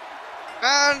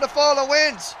 And the Fallen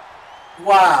wins.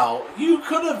 Wow, you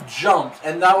could have jumped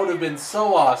and that would have been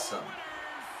so awesome.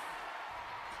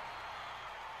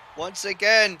 Once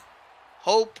again,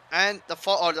 Hope and the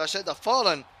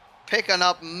Fallen picking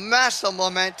up massive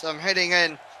momentum heading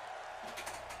in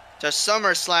to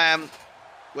SummerSlam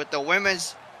with the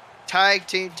women's tag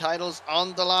team titles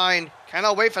on the line.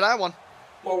 Cannot wait for that one.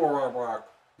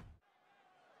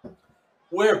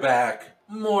 We're back.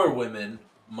 More women,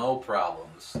 more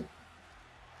problems.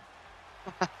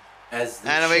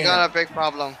 And we got a big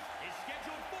problem.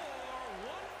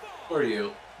 Who are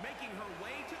you?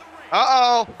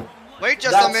 Uh-oh. Wait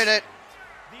just a minute.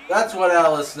 That's what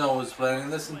Alice Snow was planning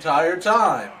this entire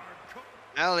time.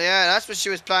 Hell yeah, that's what she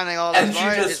was planning all this. And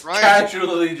she just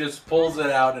casually just pulls it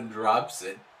out and drops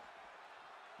it.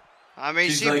 I mean,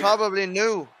 she probably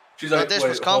knew that this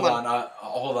was coming.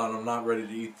 Hold on, I'm not ready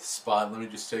to eat the spot. Let me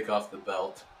just take off the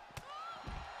belt.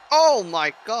 Oh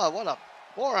my god, what a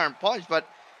forearm punch. But,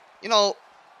 you know,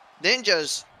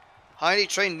 ninjas, highly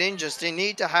trained ninjas, they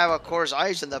need to have, of course,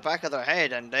 eyes in the back of their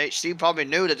head. And she probably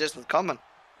knew that this was coming.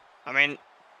 I mean,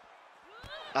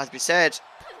 as we said,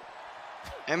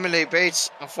 Emily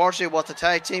Bates, unfortunately, was the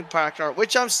tag team partner,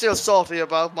 which I'm still salty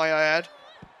about, may I add.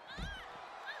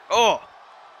 Oh.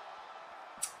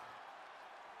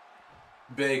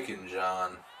 Bacon,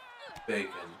 John.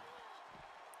 Bacon.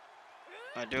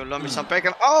 I do love me some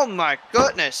bacon. Oh my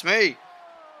goodness me.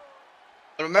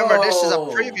 But remember, this is a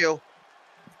preview.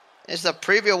 It's a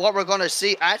preview of what we're going to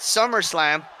see at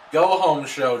SummerSlam. Go home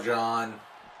show, John.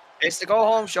 It's the go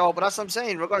home show, but that's what I'm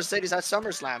saying. We're going to see this at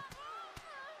SummerSlam.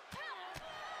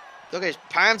 Look at his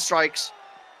palm strikes.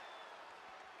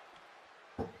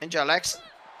 Ninja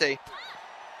Lexi.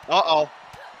 Uh-oh.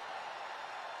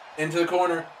 Into the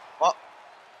corner. What?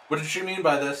 What did she mean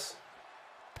by this?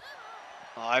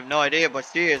 Oh, I have no idea, but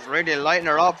she is really lighting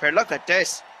her up here. Look at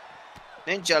this.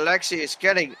 Ninja Lexi is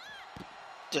getting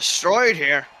destroyed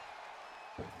here.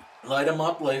 Light him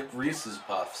up like Reese's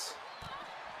Puffs.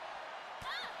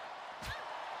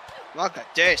 Look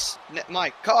at this.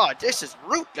 My God, this is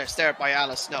ruthless there by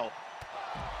Alice Snow.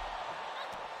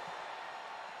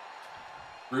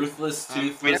 Ruthless,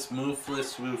 toothless,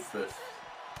 moofless,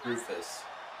 Rufus.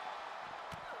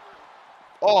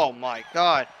 Oh my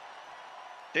God.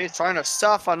 She's trying to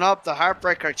soften up the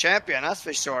Heartbreaker champion, that's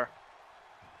for sure.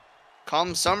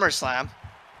 Come SummerSlam.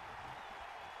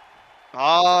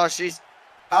 Oh, she's...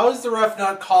 How is the ref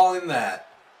not calling that?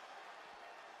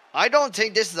 I don't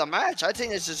think this is a match. I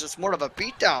think this is just more of a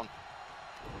beatdown.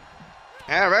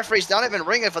 Yeah, referee's not even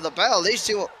ringing for the bell. These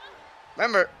two...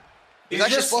 Remember... He's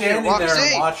just standing there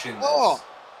and watching this. Oh.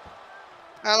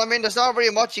 Well, I mean, there's not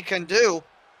really much he can do.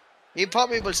 He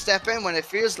probably will step in when it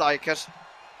feels like it.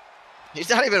 He's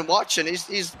not even watching.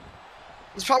 He's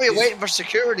probably waiting for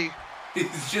security.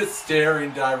 He's just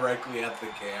staring directly at the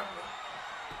camera.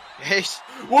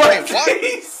 What? Wait,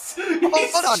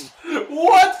 what? Hold on.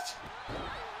 What?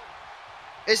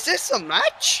 Is this a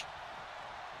match?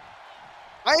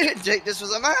 I didn't think this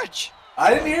was a match.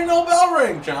 I didn't hear no bell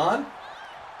ring, John.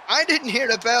 I didn't hear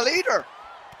the bell either.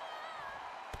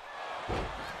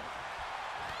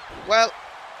 Well,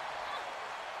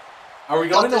 are we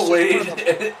going to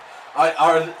wait?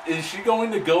 Is she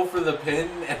going to go for the pin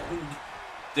and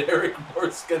Derek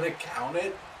Moore's going to count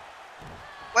it?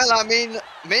 Well, I mean,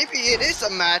 maybe it is a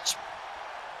match.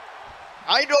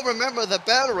 I don't remember the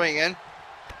bell ringing.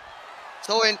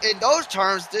 So in those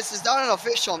terms, this is not an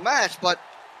official match, but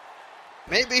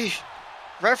maybe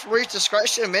referee's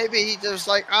discretion, maybe he just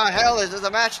like, hell, this is a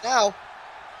match now.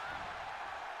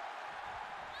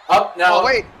 Up now. Oh,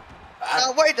 wait.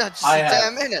 Now, wait just a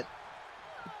damn minute.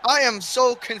 I am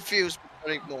so confused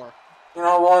anymore. You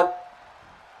know what?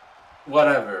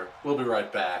 Whatever. We'll be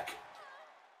right back.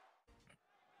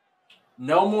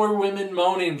 No more women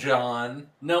moaning, John.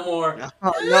 No more.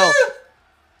 No.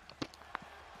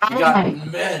 We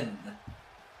got men.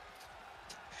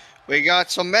 We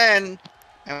got some men.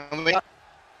 And we got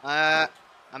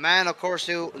a man, of course,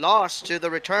 who lost to the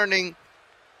returning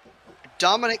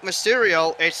Dominic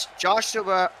Mysterio. It's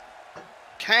Joshua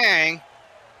King.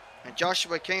 And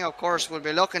Joshua King, of course, will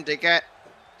be looking to get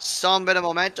some bit of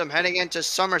momentum heading into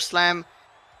SummerSlam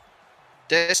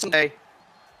this Sunday.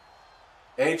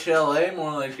 HLA,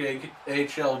 more like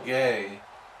HL gay.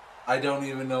 I don't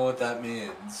even know what that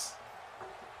means.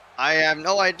 I have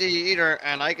no idea either,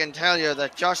 and I can tell you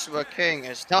that Joshua King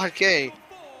is not gay.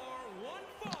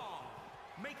 One fall,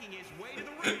 making his way to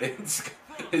the ring.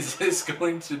 Is this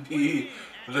going to be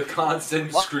the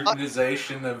constant What?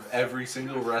 scrutinization of every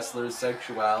single wrestler's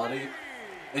sexuality?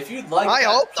 If you'd like I that,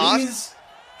 hope not.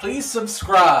 please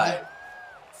subscribe.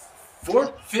 For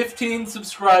 15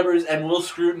 subscribers, and we'll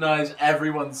scrutinize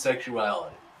everyone's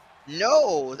sexuality.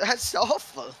 No, that's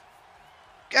awful.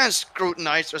 Can't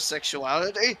scrutinize their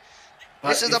sexuality. But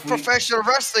This is a professional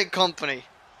wrestling company.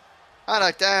 Not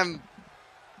a damn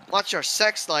watch your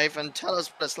sex life and tell us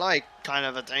what it's like kind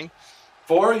of a thing.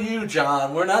 For you,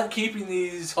 John, we're not keeping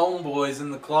these homeboys in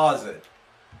the closet.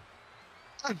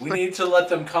 We need to let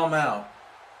them come out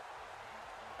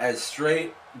as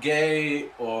straight, gay,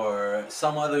 or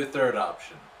some other third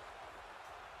option.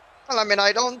 Well, I mean,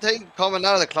 I don't think coming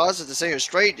out of the closet to say you're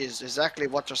straight is exactly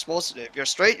what you're supposed to do. If you're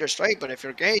straight, you're straight. But if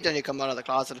you're gay, then you come out of the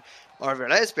closet. Or if you're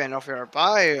lesbian, or if you're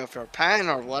bi, or if you're pan,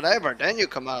 or whatever, then you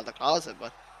come out of the closet.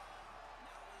 But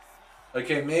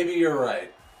Okay, maybe you're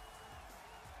right.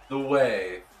 The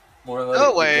way. More like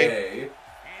No way. the gay.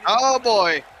 oh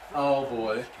boy, Oh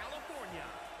boy. California,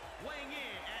 weighing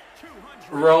in at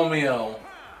 200. Romeo.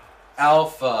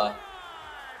 Alpha.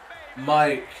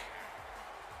 Mike.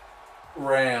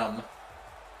 Ram.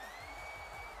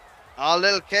 our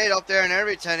little kid up there in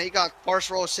everything. He got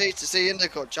first row seats to see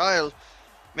Indigo Child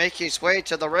make his way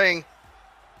to the ring.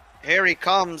 Here he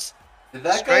comes. Did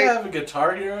that Straight. guy have a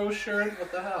Guitar Hero shirt?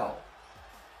 What the hell?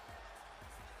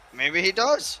 Maybe he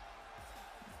does.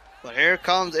 But here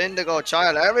comes Indigo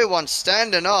Child. Everyone's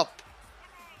standing up.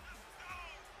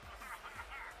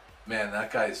 Man, that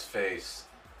guy's face.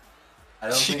 I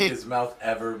don't think his mouth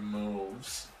ever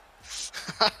moves.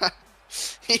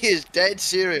 He is dead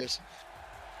serious.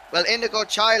 Well, Indigo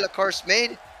Child, of course,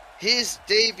 made his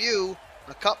debut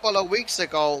a couple of weeks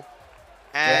ago.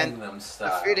 And Gangnam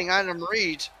Style. defeating Adam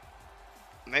Reed.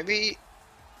 Maybe.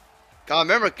 God,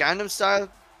 remember Gangnam Style?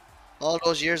 All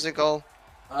those years ago.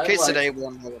 Kids today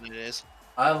won't know what it is.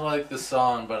 I like the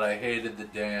song, but I hated the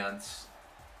dance.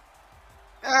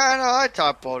 No, I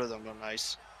thought both of them were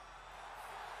nice.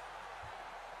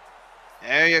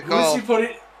 There you Who's go. he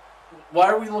putting? Why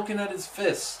are we looking at his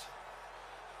fist?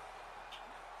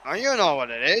 Oh, you know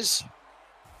what it is.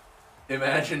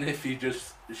 Imagine if he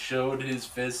just showed his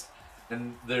fist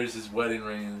and there's his wedding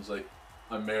ring and he's like,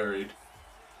 I'm married.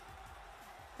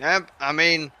 Yep, I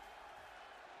mean,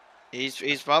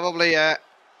 he's probably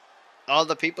all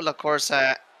the people, of course.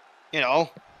 You know,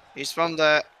 he's from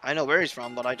the. I know where he's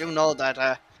from, but I do know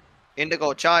that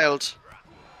Indigo Child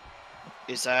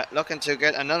is looking to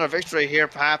get another victory here,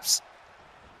 perhaps.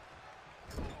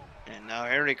 And now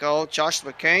here we go,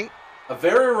 Joshua King. A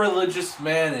very religious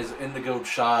man is Indigo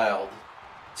Child.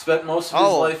 Spent most of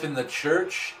his life in the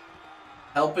church,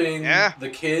 helping the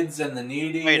kids and the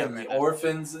needy and the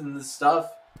orphans and the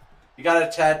stuff. He got a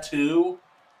tattoo.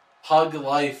 Hug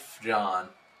life, John.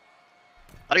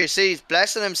 How do you see? He's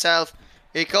blessing himself.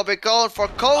 He could be going for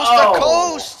coast to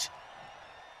coast.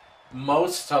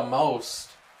 Most to most.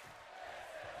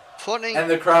 Putting. And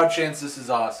the crowd chants this is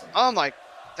awesome. Oh my.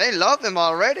 They love him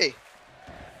already.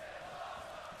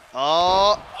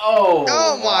 Oh.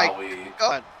 Oh my wowie.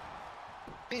 God.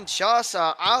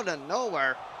 Kinshasa out of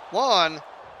nowhere. One.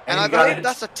 And I got believe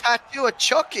that's a tattoo of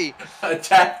Chucky.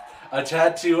 A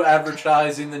tattoo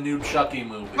advertising the new Chucky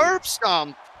movie. Curb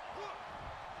stomp.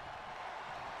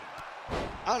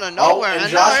 Out of nowhere. And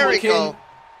and now here Joshua we King go.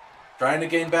 trying to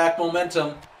gain back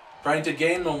momentum. Trying to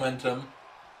gain momentum.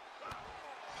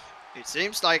 It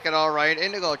seems like it all right.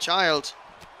 Indigo Child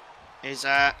is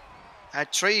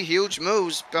had 3 huge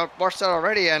moves burst out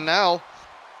already, and now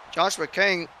Joshua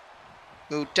King,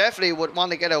 who definitely would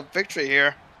want to get a victory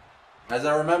here. As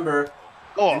I remember,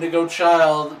 Indigo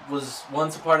Child was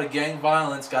once a part of gang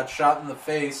violence, got shot in the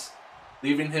face,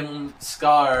 leaving him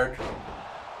scarred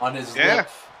on his lip.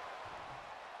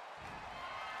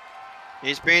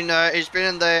 He's been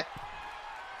in the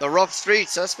rough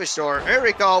streets, that's for sure. Here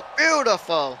we go,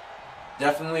 beautiful.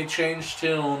 Definitely changed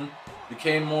tune,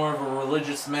 became more of a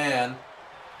religious man.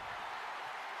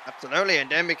 Absolutely, and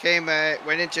then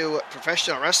went into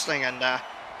professional wrestling, and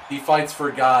he fights for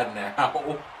God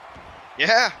now.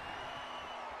 Yeah.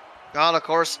 God, of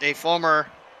course, a former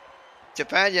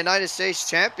Japan United States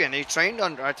champion. He trained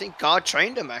under, I think God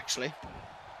trained him actually.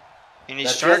 In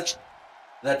his church.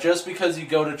 That just because you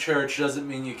go to church doesn't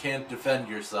mean you can't defend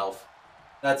yourself.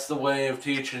 That's the way of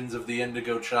teachings of the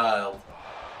Indigo Child.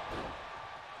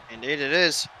 Indeed it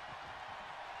is.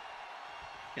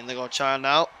 Indigo Child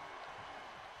now.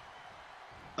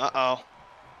 Uh-oh.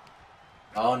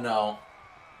 Oh no.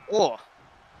 Oh.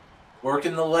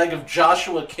 Working the leg of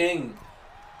Joshua King.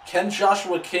 Can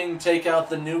Joshua King take out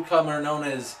the newcomer known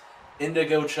as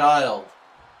Indigo Child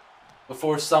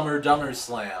before Summer Dummer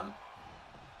Slam?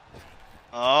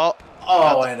 Oh,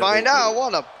 and find out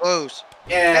what a boost.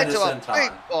 And into a a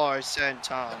big boy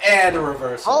senton. And a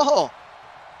reversal. Oh,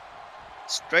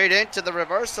 straight into the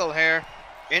reversal here.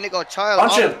 Indigo Child.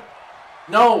 Punch him.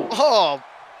 No. Oh.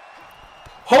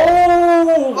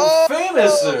 Oh,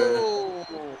 famouser.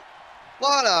 Oh,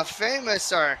 what a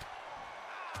famouser.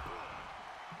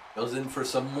 Goes in for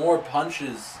some more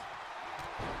punches.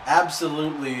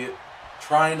 Absolutely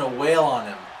trying to wail on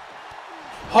him.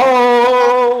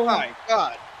 Oh my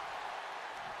God.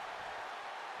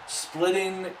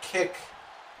 Splitting kick.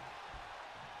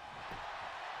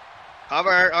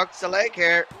 Cover, hooks the leg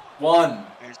here. One.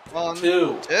 There's one.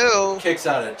 Two. Two. Kicks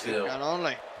out at two. Not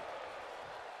only.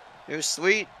 It was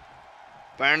sweet.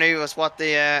 Barney was what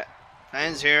the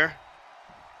fans here.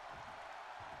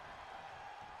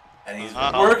 And he's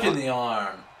working the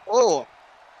arm. Oh.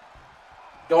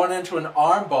 Going into an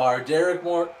arm bar. Derek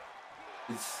Moore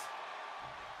is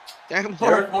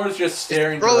just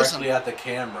staring directly at the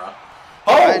camera.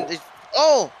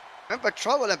 Oh! Remember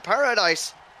trouble in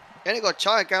paradise. Indigo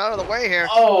Child, get out of the way here.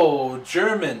 Oh,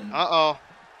 German. Uh-oh.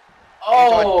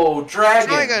 Oh,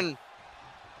 Dragon.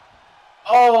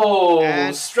 Oh,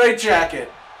 and straight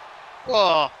jacket.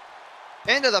 Oh.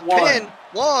 Into the pin.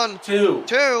 One. Two.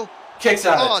 Two. Kicks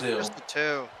out at two. Just the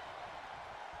two.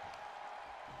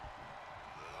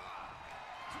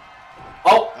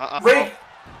 Oh, rake.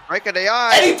 Rake of the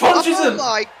eye. And he punches him. Oh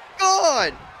my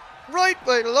God. Right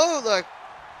below the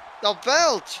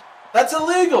belt. That's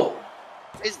illegal.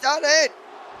 Is that it?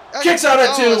 Kicks out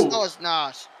at two. No, it's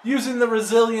not. Using the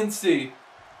resiliency.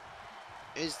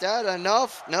 Is that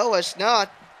enough? No, it's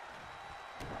not.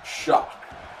 Shock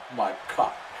my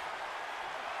cock.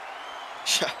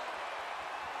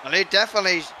 Well, he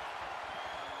definitely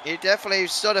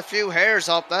stood a few hairs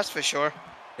up, that's for sure.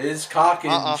 His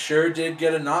cocking sure did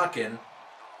get a knock-in.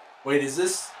 Wait, is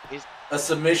this a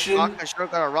submission? Cocking sure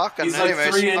got a rockin'. He's like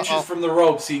 3 inches from the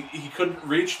ropes. He couldn't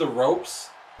reach the ropes.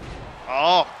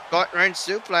 Oh, gut wrench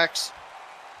suplex.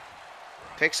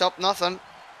 Picks up nothing.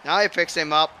 Now he picks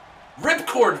him up.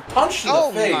 Ripcord punch to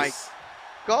the face. Oh my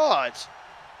God.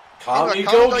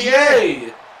 Congo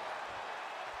yay.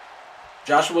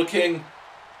 Joshua King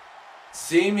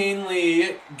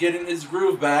seemingly getting his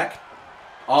groove back.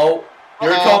 Oh,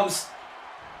 here it comes.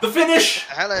 The finish.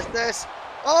 What the hell is this?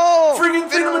 Oh! Friggin'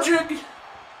 thingamajig.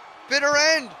 Bitter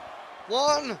end.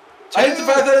 One, two. I hate the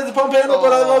fact that it's a pump handle,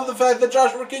 but I love the fact that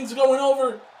Joshua King's going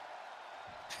over.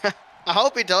 I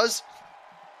hope he does.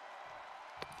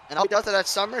 And I hope he does it at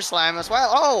SummerSlam as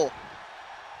well. Oh!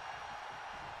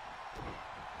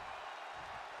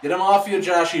 Get him off you,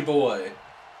 Joshy boy.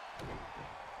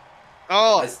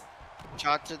 Oh!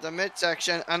 Shot to the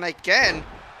midsection. And again.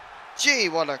 Gee,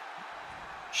 what a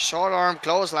short arm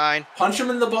clothesline. Punch him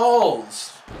in the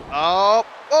balls. Oh!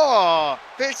 Oh!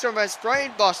 Fisherman's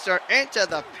brainbuster into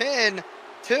the pin.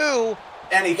 Two.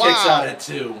 And he kicks out at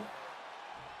two.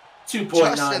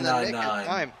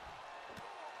 2.999.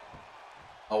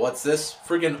 Oh, what's this?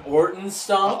 Friggin' Orton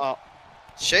stomp?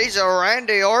 She's a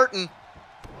Randy Orton.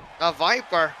 A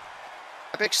Viper.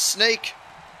 A big snake.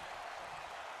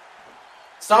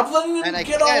 Stop letting him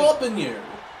get all up in you.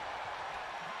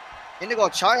 Indigo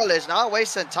Child is not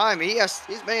wasting time. He's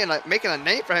making a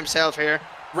name for himself here.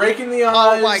 Raking the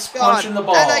eyes, punching the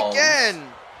balls. And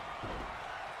again.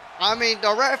 I mean,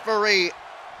 the referee,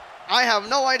 I have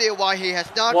no idea why he has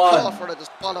not called for the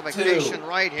disqualification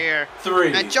right here.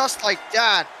 Three. And just like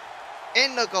that,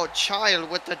 Indigo Child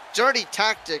with the dirty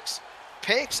tactics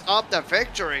picks up the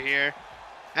victory here.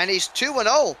 And he's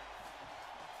 2-0.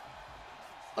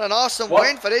 What an awesome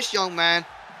win for this young man.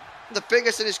 The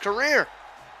biggest in his career.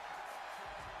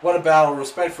 What a battle.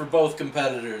 Respect for both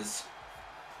competitors.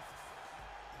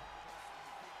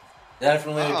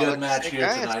 Definitely a good match here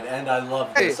tonight, and I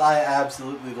love this. I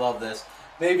absolutely love this.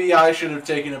 Maybe I should have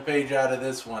taken a page out of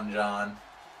this one, John.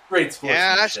 Great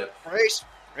sportsmanship. Yeah, that's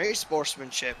great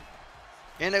sportsmanship.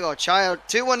 Indigo Child,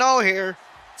 2-0 here.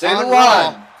 Say the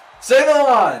line. Say the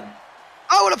line.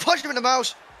 I would have punched him in the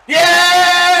mouth.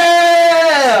 Yeah!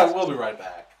 We'll be right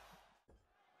back.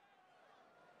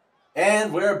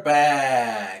 And we're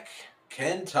back.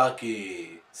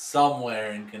 Kentucky.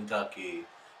 Somewhere in Kentucky.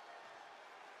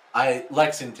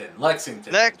 Lexington,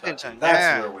 Kentucky.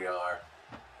 That's where we are.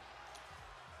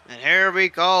 And here we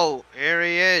go. Here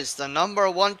he is, the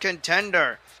 #1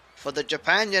 contender for the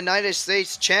Japan United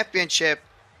States Championship.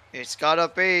 It's gotta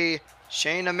be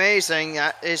Shane Amazing.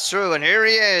 That is true. And here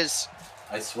he is.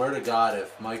 I swear to God,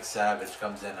 if Mike Savage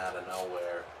comes in out of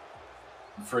nowhere,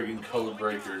 Friggin' code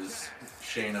breakers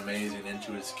Shane Amazing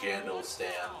into his candle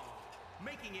stand.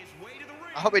 Making his way to the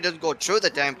ring. I hope he doesn't go through the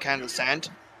damn candle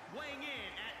stand. Weighing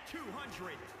in at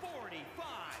 245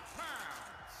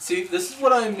 pounds. See, this is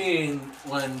what I mean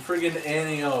when friggin'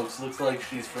 Annie Oaks looks like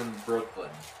she's from Brooklyn.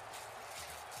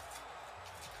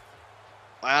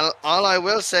 Well, all I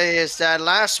will say is that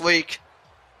last week,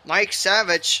 Mike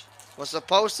Savage was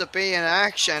supposed to be in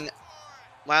action.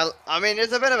 Well, I mean,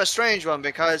 it's a bit of a strange one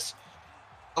because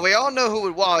we all know who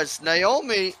it was.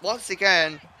 Naomi, once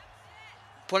again,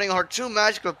 putting her two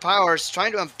magical powers,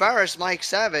 trying to embarrass Mike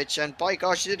Savage. And by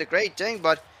gosh, she did a great thing.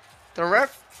 But the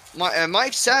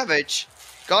Mike Savage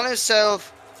got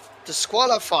himself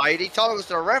disqualified. He thought it was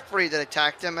the referee that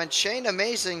attacked him. And Shane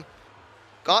Amazing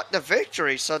got the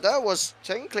victory. So that was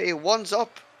technically a one's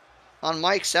up on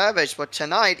Mike Savage. But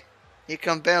tonight, he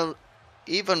can build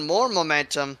even more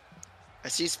momentum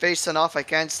as he's facing off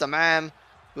against a man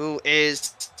who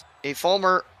is a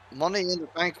former Money in the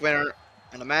Bank winner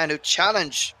and a man who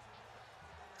challenged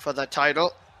for the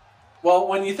title. Well,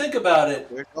 when you think about it,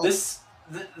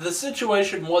 the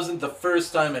situation wasn't the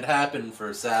first time it happened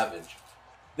for Savage.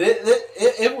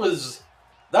 That was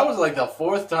like the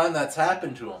fourth time that's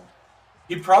happened to him.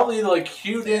 He probably like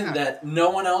cued in that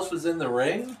no one else was in the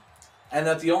ring, and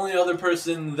that the only other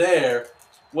person there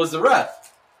was the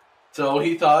ref. So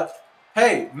he thought,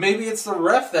 hey, maybe it's the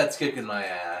ref that's kicking my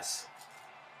ass.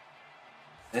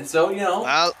 And so, you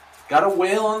know, gotta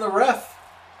wail on the ref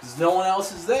because no one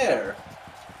else is there.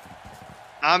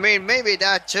 I mean, maybe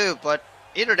that too, but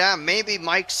either that, maybe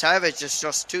Mike Savage is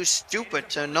just too stupid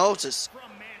to notice.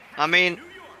 I mean,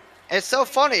 it's so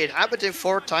funny. It happened to him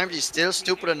 4 times. He's still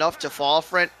stupid enough to fall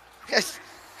for it.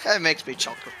 That makes me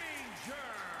chuckle.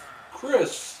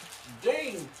 Chris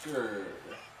Danger.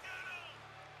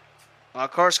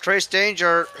 Of course, Chris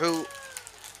Danger, who,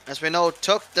 as we know,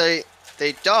 took the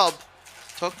dub,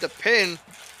 took the pin.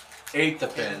 Ate the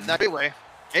pin. Anyway,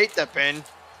 ate the pin.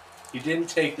 He didn't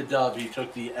take the dub, he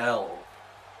took the L.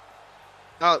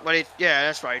 Oh, but yeah,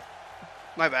 that's right.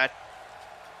 My bad.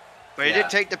 But he did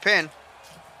take the pin.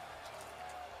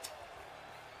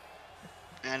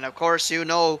 And of course, you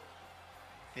know,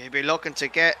 he'd be looking to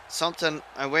get something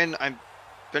and win. I'm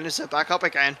building it back up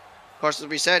again. Of course, as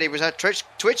we said, he was at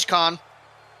TwitchCon.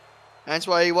 That's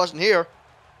why he wasn't here.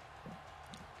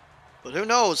 But who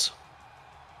knows?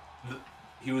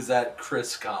 He was at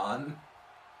ChrisCon.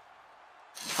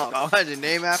 Oh, had the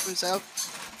name after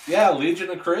himself? Yeah,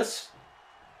 Legion of Chris.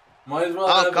 Might as well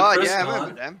have a ChrisCon. Yeah, I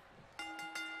remember them.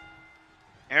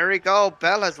 There we go.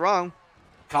 Bell is wrong.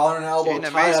 Collar and elbow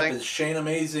tie-up is Shane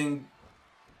Amazing.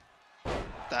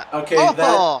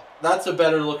 That's a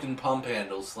better looking pump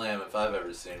handle slam if I've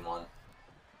ever seen one.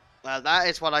 Well, that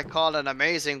is what I call an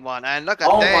amazing one. And look at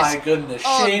this. Oh my goodness,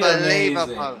 Shane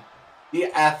Amazing.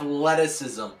 The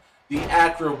athleticism, the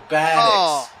acrobatics.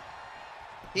 Oh,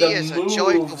 he is a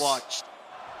joy to watch.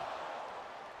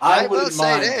 I will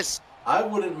say this. I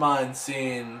wouldn't mind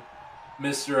seeing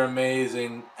Mr.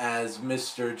 Amazing as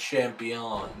Mr.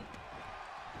 Champion.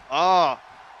 Oh.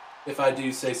 If I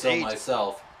do say so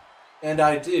myself. And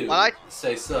I do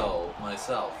say so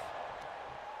myself.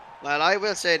 Well, I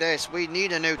will say this. We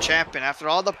need a new champion. After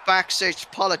all the backstage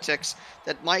politics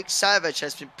that Mike Savage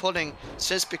has been putting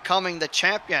since becoming the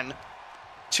champion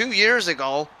 2 years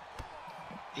ago,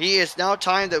 he is now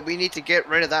time that we need to get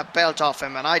rid of that belt off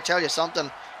him. And I tell you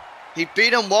something, he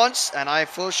beat him once, and I'm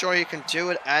full sure he can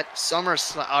do it at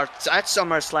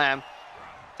SummerSlam.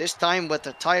 This time with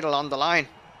the title on the line.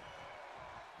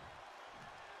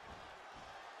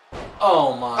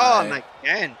 Oh my. Oh my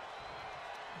again.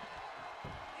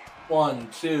 1,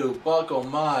 2, buckle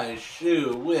my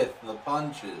shoe with the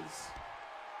punches.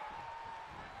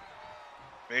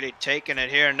 Really taking it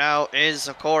here now is,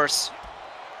 of course,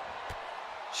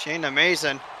 Shane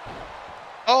Amazing.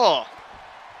 Oh.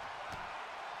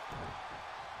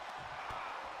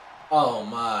 Oh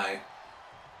my.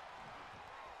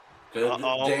 Could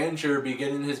Danger be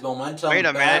getting his momentum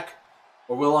back?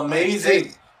 Or will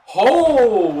Amazing...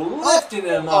 Oh, lifting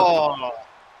him up.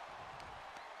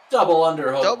 Double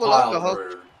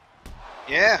underhook.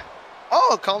 Yeah.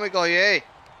 Oh, Kamigo yay.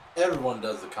 Everyone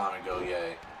does the Kamigo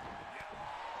yay.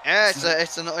 Yeah,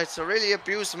 it's a really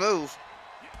abused move.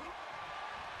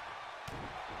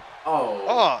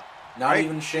 Oh. Not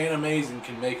even Shane Amazing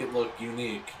can make it look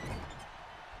unique.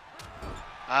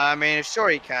 I mean, sure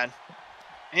he can.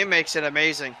 He makes it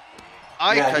amazing.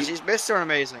 Because he's Mr.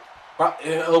 Amazing.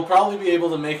 He'll probably be able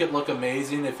to make it look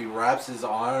amazing if he wraps his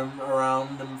arm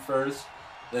around him first,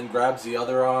 then grabs the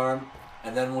other arm,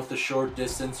 and then with the short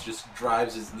distance just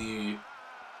drives his knee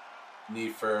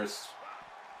first.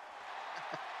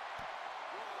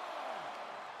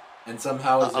 And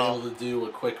somehow is able to do a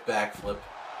quick backflip.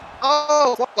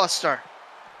 Oh, buster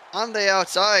on the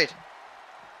outside.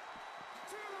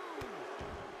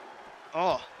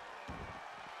 Oh.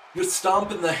 You're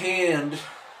stomping the hand,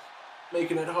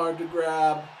 making it hard to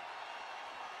grab.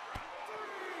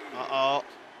 Uh-oh.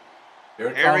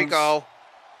 Here we go.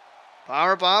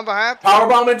 Power bomb, perhaps? Power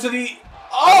bomb into the...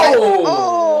 Oh!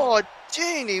 Oh,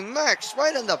 Genie Max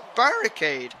right in the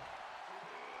barricade.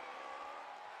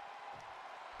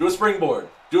 Do a springboard.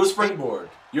 Do a springboard.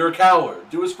 You're a coward.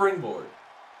 Do a springboard.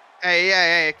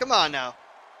 Hey, come on now.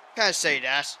 Can't say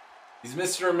that. He's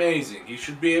Mr. Amazing. He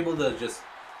should be able to just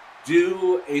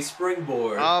do a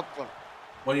springboard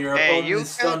when your opponent is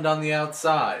stunned on the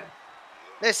outside.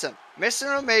 Listen,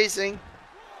 Mr. Amazing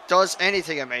does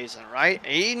anything amazing, right?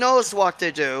 He knows what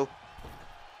to do.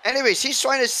 Anyways, he's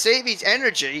trying to save his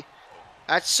energy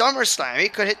at SummerSlam. He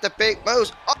could hit the big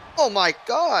moves. Oh my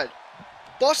God.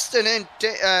 Busting in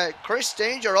Chris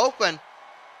Danger open.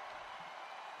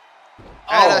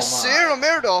 And a Cero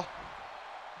Myrtle.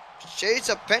 Shades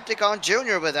of Pentagon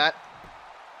Jr. with that.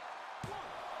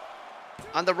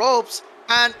 On the ropes.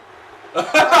 And wait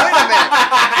a minute.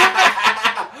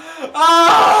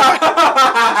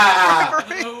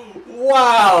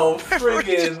 Wow.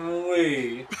 Friggin'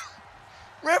 wee.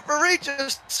 Referee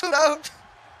just stood out.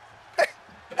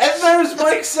 And there's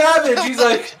Mike Savage. He's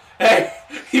like, hey,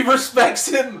 he respects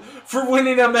him for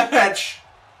winning a match.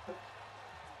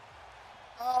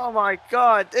 Oh my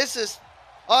God, this is...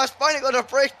 Oh, it's finally going to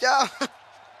break down.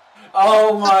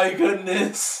 Oh my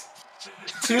goodness.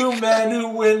 Two men who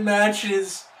win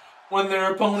matches when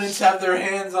their opponents have their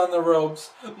hands on the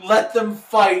ropes. Let them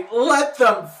fight. Let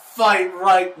them fight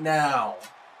right now.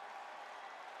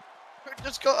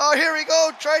 Just go. Oh, here we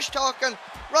go. Trash talking.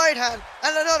 Right hand.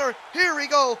 And another. Here we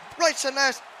go. Right and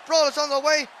left. Brawl is on the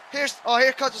way. Here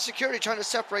comes the security trying to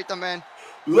separate the men.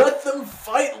 Let them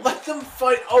fight. Let them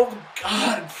fight. Oh,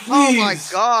 God, please. Oh, my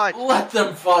God. Let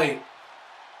them fight.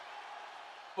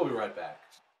 We'll be right back.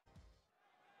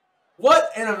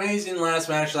 What an amazing last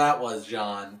match that was,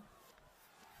 John.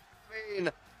 I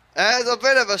mean, it's a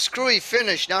bit of a screwy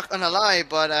finish, not going to lie,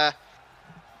 but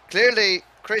clearly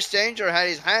Chris Danger had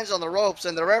his hands on the ropes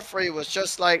and the referee was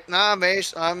just like, nah,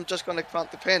 mate, I'm just going to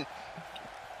count the pin.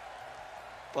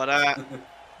 But,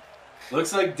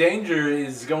 looks like Danger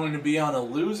is going to be on a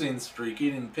losing streak,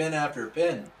 eating pin after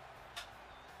pin.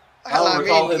 I don't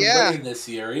recall him winning this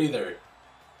year either.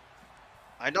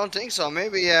 I don't think so.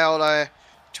 Maybe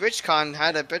TwitchCon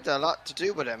had a lot to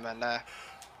do with him. And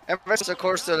ever since, of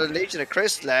course, the Legion of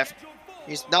Chris left,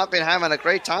 he's not been having a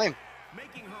great time.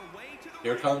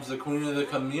 Here comes the Queen of the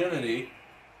Community.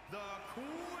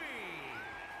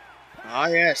 Oh,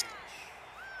 yes.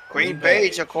 Queen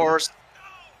Paige, of course,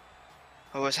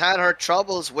 who has had her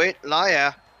troubles with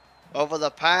Laya over the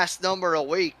past number of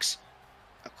weeks.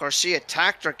 Of course, she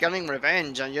attacked her, getting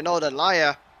revenge, and you know that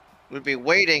Laya will be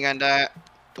waiting. And the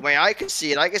way I can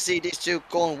see it, I can see these two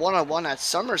going one-on-one at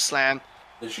SummerSlam.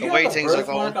 Does she have a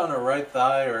birthmark on her right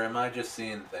thigh, or am I just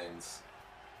seeing things?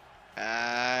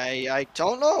 I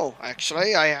don't know,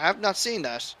 actually. I have not seen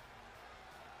that.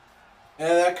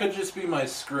 Yeah, that could just be my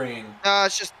screen. No,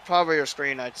 it's just probably your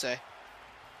screen, I'd say.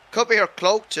 Could be her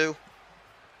cloak, too.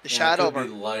 The shadow. It could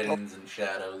be lightings and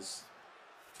shadows.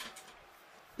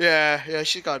 Yeah,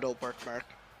 she's got no birthmark.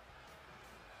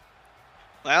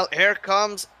 Well, here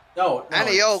comes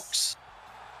Annie Oaks.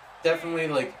 Definitely,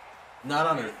 like, not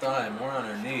on her thigh, more on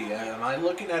her knee. Am I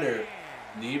looking at her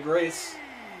knee brace?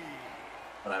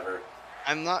 Whatever.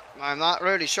 I'm not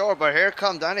really sure, but here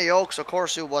comes Annie Oaks, of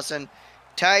course, who was in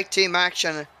tag team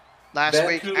action last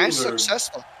week and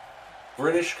successful.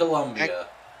 British Columbia.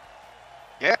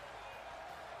 Yeah.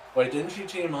 Wait, didn't she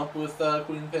team up with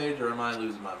Queen Paige, or am I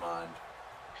losing my mind?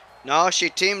 No, she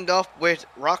teamed up with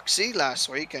Rox-C last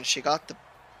week, and she got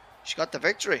the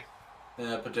victory.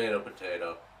 Yeah, potato.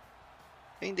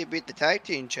 I think they beat the tag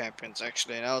team champions,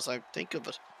 actually, and I was like, think of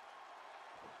it.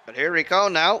 But here we go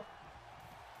now.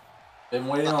 Been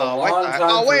waiting a long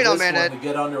time for this one to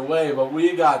get underway, but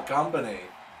we got company.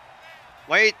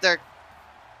 Wait,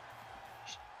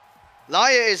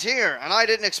 Laya is here, and I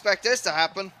didn't expect this to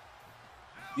happen.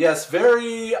 Yes,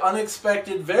 very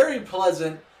unexpected, very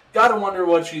pleasant. Gotta wonder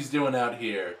what she's doing out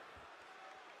here.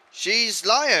 She's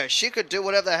Laya. She could do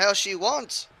whatever the hell she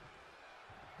wants.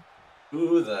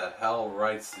 Who the hell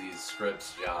writes these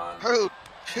scripts, John? Who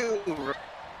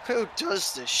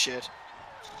does this shit?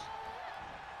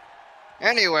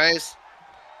 Anyways.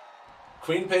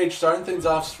 Queen Paige starting things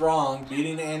off strong,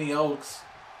 beating Annie Oaks.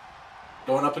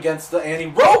 Going up against the Annie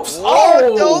ropes.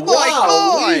 Oh my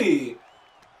God!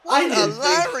 I didn't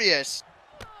hilarious.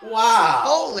 Wow.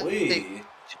 Holy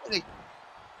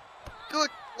Good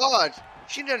God.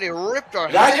 She nearly ripped her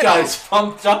That head guy's off.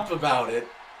 pumped up about it.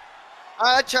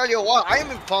 I tell you what, I'm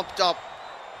pumped up.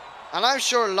 And I'm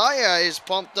sure Laya is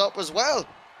pumped up as well.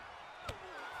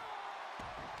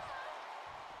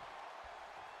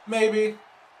 Maybe.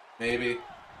 Maybe.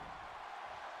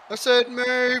 I said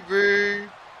maybe.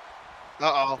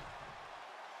 Uh-oh.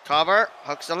 Cover.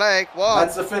 Hooks the leg. One.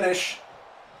 That's the finish.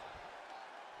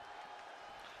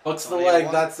 Hooks the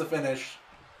leg. That's the finish.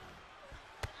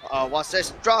 Uh-oh. What's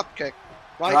this? Drop kick.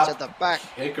 Right Drop to the back.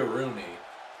 Kick-a-rooney.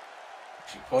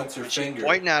 She points her finger.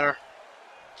 Pointing at her.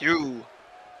 You.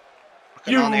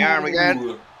 Looking on the arm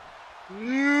again.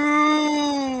 You.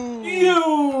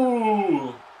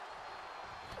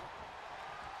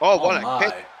 Oh, what a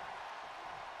kick.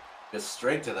 Just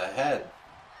straight to the head.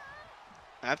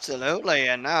 Absolutely,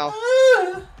 and now.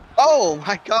 Oh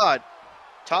my God.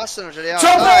 Tossing her to the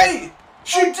outside. Tope!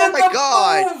 She did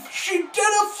the move! She did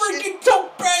a freaking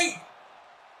tope!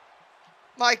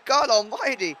 My God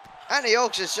almighty. Annie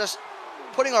Oaks is just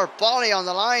putting her body on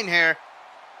the line here.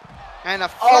 And a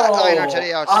flatliner to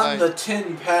the outside. On the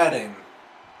tin padding.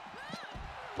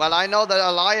 Well, I know that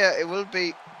Aliyah will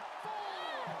be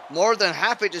more than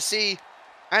happy to see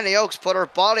Annie Oaks put her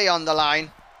body on the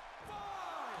line.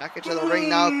 Back into the ring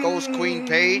now goes Queen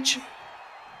Paige.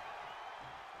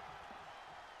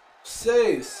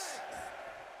 6.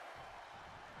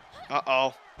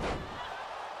 Uh-oh.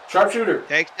 Sharpshooter.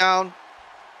 Takedown.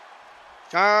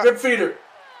 Drip feeder.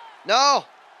 No.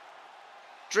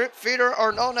 Drip feeder,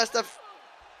 or known as the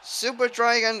Super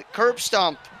Dragon curb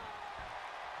stomp.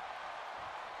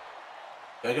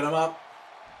 Picking him up.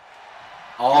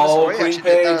 Oh, Queen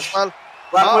Paige. Well.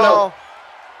 Black Widow.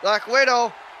 Black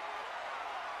Widow.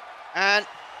 And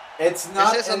it's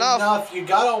not enough. You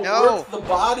gotta work the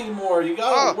body more. You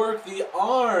gotta work the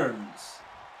arms.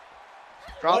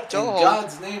 What in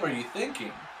God's name are you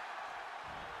thinking?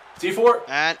 T4.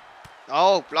 And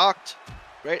blocked.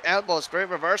 Great elbows, great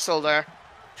reversal there.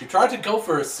 She tried to go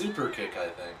for a super kick, I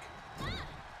think.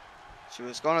 She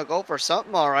was gonna go for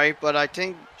something, all right, but I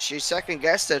think she second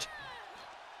guessed it.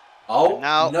 Oh, and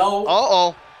now, no.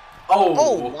 Oh,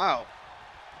 wow.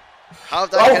 How's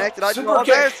that connected? I don't know.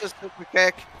 There's the super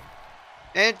kick.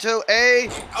 Into a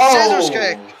scissors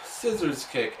kick. Scissors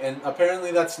kick. And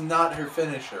apparently that's not her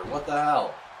finisher. What the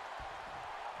hell?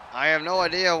 I have no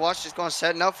idea what she's going to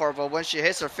set up for, but when she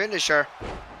hits her finisher,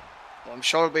 well, I'm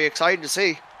sure it'll be exciting to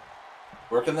see.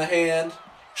 Working the hand.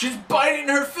 She's biting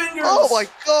her fingers. Oh my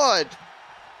God.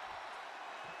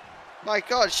 My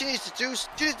God, she needs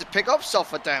to pick up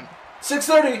stuff with them.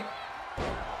 6:30.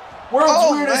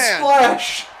 World's weirdest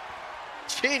splash.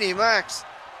 Genie Max.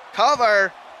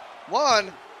 Cover.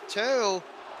 1, 2,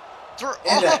 3.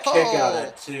 And a kick out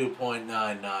at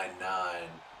 2.999.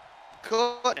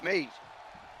 Good me.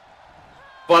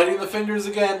 Biting the fingers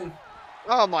again.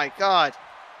 Oh my God.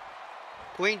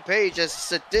 Queen Paige is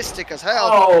sadistic as hell.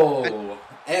 Oh,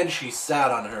 and she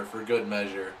sat on her for good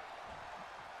measure.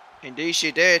 Indeed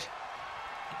she did.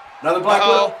 Another Black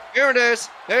Widow. Here it is.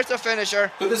 There's the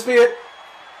finisher. Could this be it?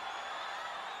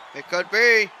 It could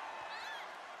be.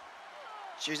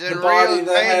 She's in the body, real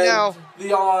the pain head, now.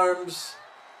 The arms.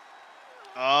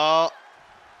 Oh.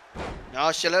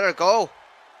 No, she let her go.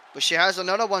 But she has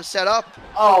another one set up.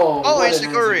 Oh,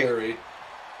 Enziguri.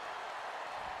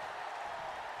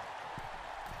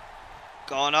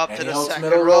 Going up to the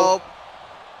second rope.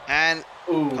 And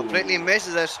completely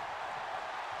misses it.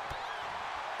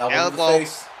 Elbow. To the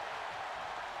face.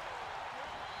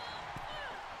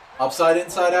 Upside,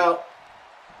 inside out.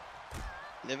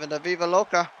 Living the Viva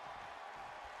Loca.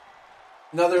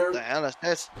 Another. What the hell is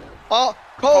this? Oh,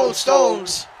 cold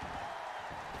stones.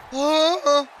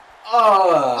 Oh,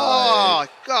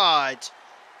 God.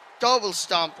 Double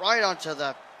stomp right onto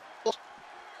the...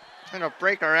 Trying to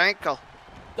break her ankle.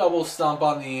 Double stomp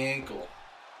on the ankle.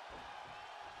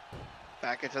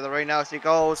 Back into the ring now as he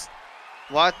goes.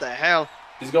 What the hell?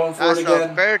 He's going for it again.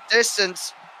 That's a fair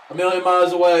distance. A million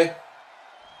miles away.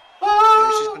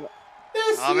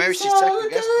 Maybe she's second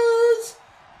guessing.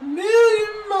 A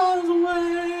million miles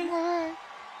away.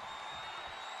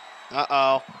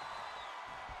 Uh-oh.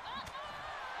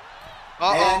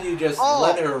 And you just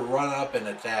let her run up and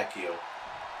attack you.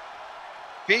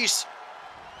 Peace.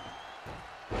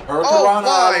 Hurricane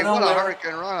Rana. What a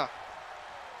Hurricane Rana.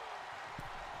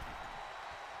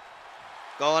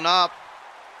 Going up.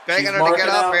 Begging her to get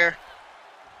up here.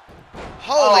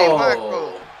 Holy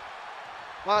mackerel.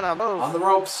 What a move. On the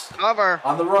ropes. Cover.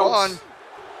 On the ropes. One.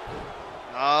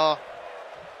 No.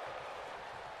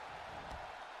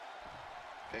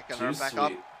 Picking her back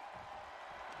up.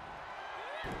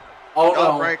 Oh,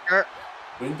 no. Breaker.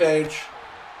 Queen Paige.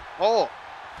 Oh.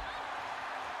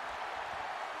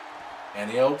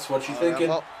 Annie Oaks, what you Oh, thinking?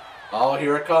 yeah, Oh,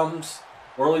 here it comes.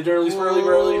 Whirly dirly, swirly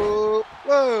girly.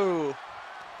 Whoa.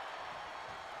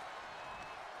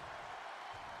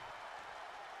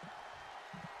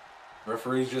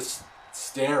 Referee just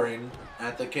staring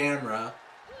at the camera.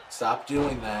 Stop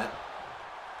doing that.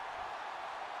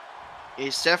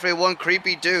 He's definitely one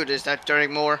creepy dude, is that Derek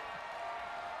Moore.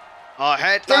 Oh,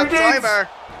 headlock driver.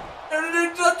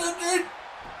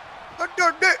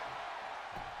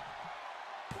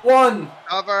 One.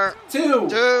 Cover.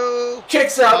 Two.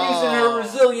 Kicks out using her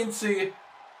resiliency.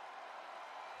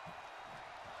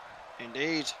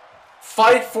 Indeed.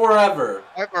 Fight forever.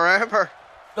 Fight forever.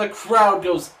 The crowd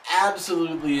goes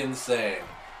absolutely insane.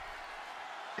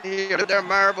 Here, look at their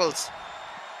marbles.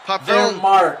 Pop their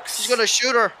marks. She's gonna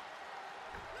shoot her.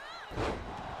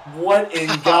 What in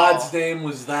God's name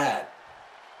was that?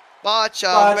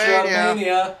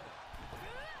 Botchamania.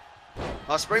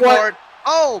 Oh, springboard.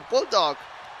 Oh, bulldog.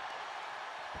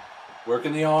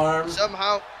 Working the arm.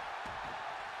 Somehow.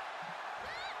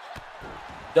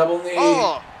 Double knee.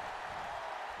 Oh.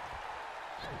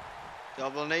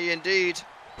 Double knee indeed.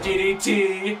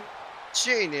 DDT.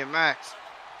 Genie Max.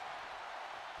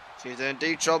 She's in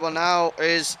deep trouble now.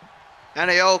 Is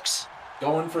Annie Oaks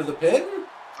going for the pin?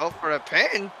 Go for a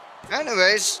pin.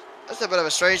 Anyways, that's a bit of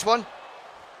a strange one.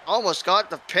 Almost got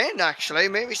the pin actually.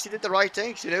 Maybe she did the right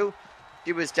thing. She knew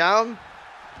she was down.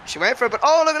 She went for it, but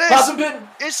oh, look at this! Awesome pin.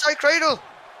 Inside cradle.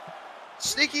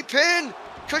 Sneaky pin.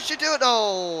 Could she do it?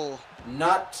 Oh.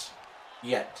 Not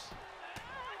yet.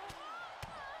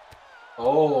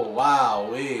 Oh, wow.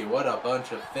 What a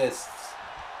bunch of fists.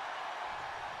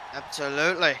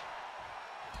 Absolutely.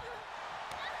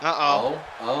 Uh-oh.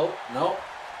 Oh, no.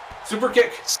 Super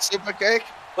kick. Super kick.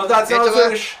 But that's not a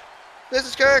finish. This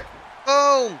is kick.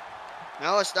 Boom.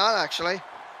 No, it's not actually.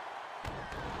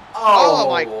 Oh,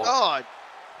 my God.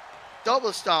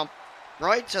 Double stomp.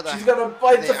 Right to the She's going to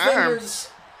bite the arm. fingers.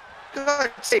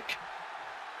 God's sake.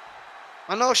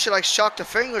 I know she likes shock the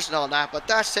fingers and all that, but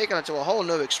that's taking it to a whole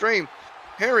new extreme.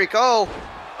 Here we go.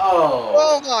 Oh.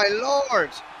 Oh my Lord.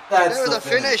 That's There's the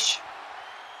finish.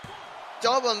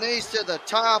 Double knees to the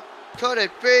top. Could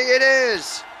it be? It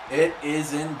is. It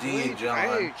is indeed,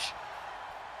 John. Page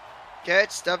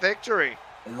gets the victory.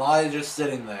 And Lia's just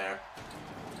sitting there.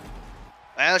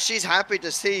 Well, she's happy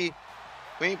to see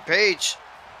Queen Paige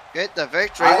get the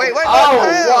victory. Wait,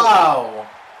 oh, wow.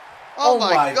 Oh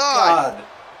my God.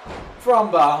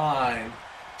 From behind.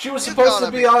 She was supposed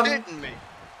to be on. Me.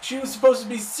 She was supposed to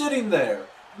be sitting there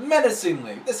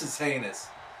menacingly. This is heinous.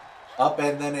 Up,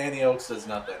 and then Annie Oaks does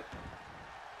nothing.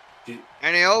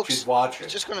 Annie Oaks. She's watching.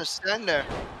 She's just gonna stand there.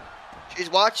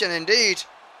 She's watching, indeed.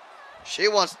 She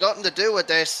wants nothing to do with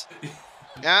this.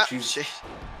 Yeah.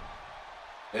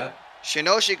 She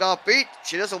knows she got beat.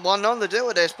 She doesn't want nothing to do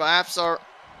with this, perhaps, or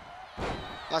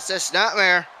what's this?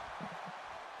 Snapmare.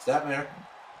 Snapmare.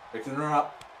 Picking her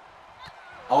up.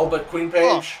 Oh, but Queen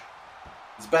Paige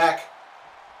is back.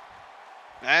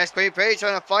 Nice Queen Paige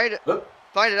trying to find it. Whoop.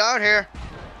 Find it out here.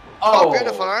 Oh,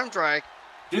 beautiful arm drag.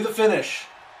 Do the finish.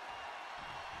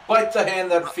 Bite the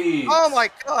hand that feeds. Oh my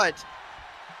God.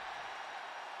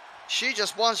 She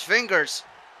just wants fingers.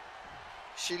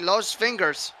 She loves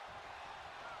fingers.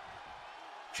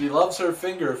 She loves her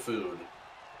finger food.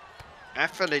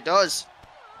 Definitely does.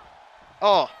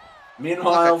 Oh.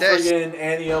 Meanwhile, friggin'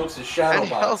 Annie Oaks is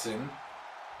shadowboxing.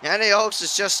 Annie Oaks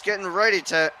is just getting ready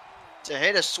to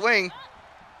hit a swing.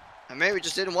 And maybe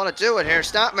just didn't want to do it here.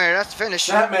 Snapmare, that's the finish.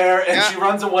 Snapmare, and she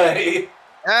runs away.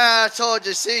 Yeah, I told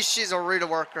you. See, she's a real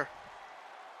worker.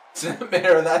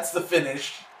 Snapmare, that's the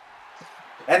finish.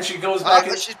 And she goes back.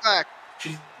 She's back.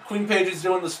 Queen Paige is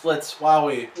doing the splits.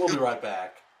 Wowie. We'll be right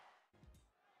back.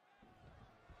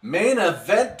 Main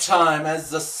event time as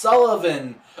the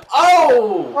Sullivan.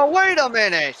 Oh! Oh, wait a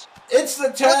minute. It's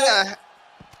the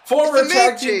former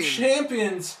tag team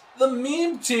champions, the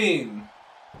meme team.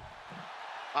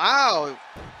 Wow.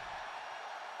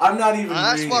 I'm not even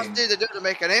That's what they need to do to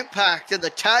make an impact in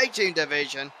the tag team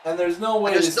division. And there's no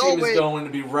way this team is going to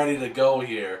be ready to go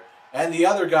here. And the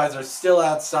other guys are still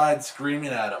outside screaming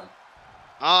at him.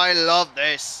 I love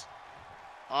this.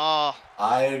 Oh.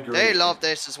 I agree. They love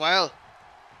this as well.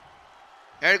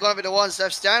 They're going to be the ones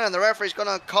left standing. The referee's going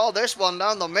to call this one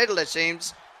down the middle, it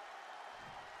seems.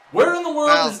 Where in the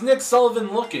world is Nick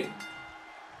Sullivan looking?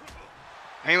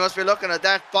 He must be looking at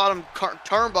that bottom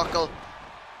turnbuckle.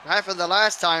 Happened the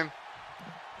last time.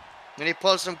 And he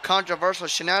pulled some controversial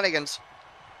shenanigans.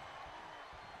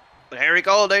 But here we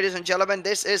go, ladies and gentlemen.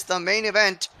 This is the main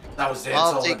event of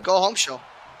the Go Home Show.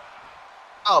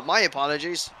 Oh, my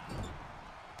apologies.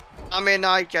 I mean,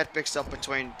 I get mixed up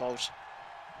between both.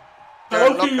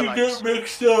 How can you get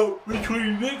mixed up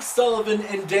between Nick Sullivan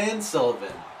and Dan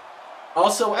Sullivan?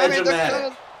 Also,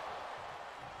 Edge-O-Matic.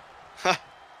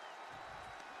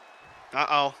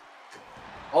 Uh-oh.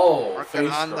 Oh, working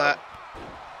face on scrub. that.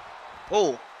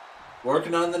 Oh.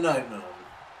 Working on the Night Gnome.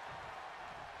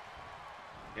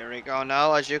 Here we go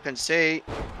now, as you can see.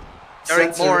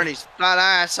 Eric Moore and his flat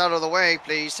ass out of the way,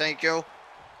 please. Thank you.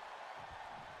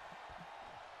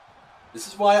 This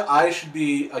is why I should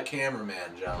be a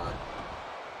cameraman, John.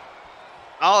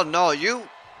 Oh, no, you...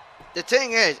 The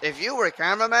thing is, if you were a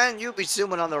cameraman, you'd be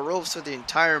zooming on the ropes for the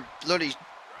entire bloody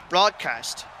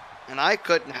broadcast. And I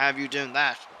couldn't have you doing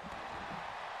that.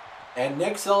 And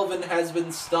Nick Sullivan has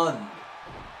been stunned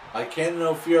by Cannon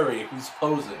O'Fury, who's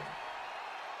posing.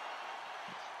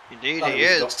 Indeed he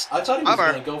is. I thought he was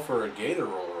going to go for a gator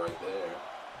roll right there.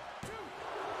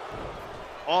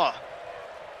 Oh.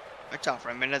 I thought for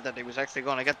a minute that he was actually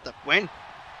going to get the win.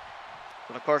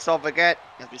 But of course, don't forget,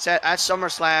 as we said, at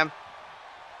SummerSlam,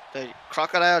 the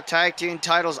Crocodile Tag Team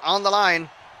titles on the line.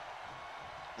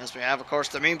 As we have, of course,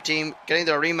 the Meme Team getting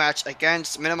their rematch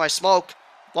against Minimize Smoke.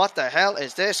 What the hell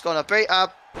is this going to be?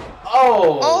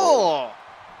 Oh!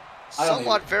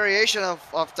 Somewhat variation of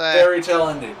the... Fairy tale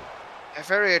ending. A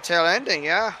fairy tale ending,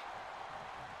 yeah.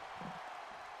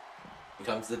 Here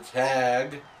comes the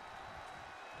tag.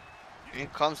 Here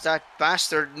comes that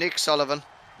bastard Nick Sullivan.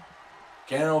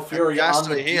 Cannon O'Fury on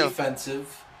the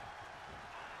defensive.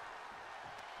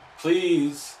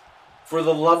 Please, for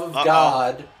the love of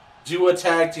God, do a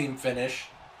tag team finish.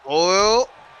 Oh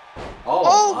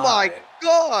my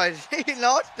God! He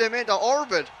launched him into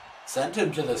orbit. Sent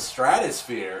him to the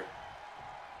stratosphere.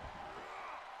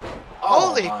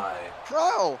 Holy my.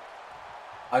 Crow!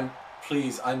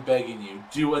 Please, I'm begging you,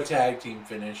 do a tag team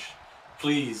finish.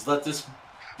 Please,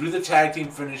 do the tag team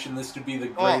finish, and this could be the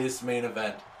greatest main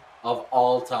event of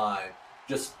all time.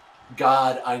 Just,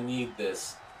 God, I need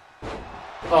this.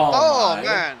 Oh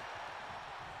man!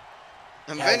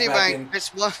 And Vinny Bank,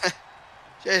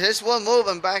 this one move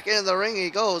and back into the ring he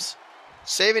goes,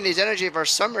 saving his energy for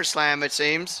SummerSlam, it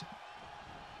seems.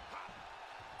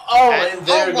 And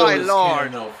there my goes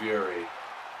Lord! Cannon O'Fury.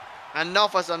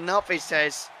 Enough is enough, he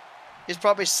says. He's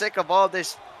probably sick of all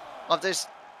this,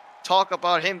 talk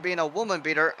about him being a woman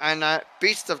beater and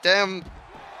beast of them.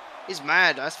 He's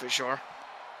mad, that's for sure.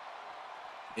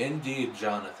 Indeed,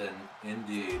 Jonathan.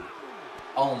 Indeed.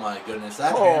 Oh my goodness,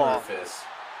 that hammer fist.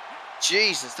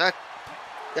 Jesus, that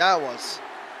was.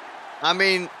 I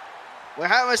mean, we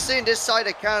haven't seen this side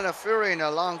of Canada Fury in a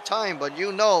long time, but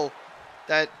you know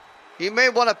that he may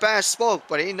want to ban Smoke,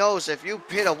 but he knows if you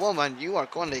hit a woman, you are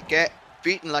going to get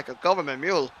beaten like a government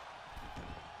mule.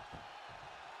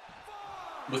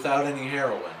 Without any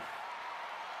heroin.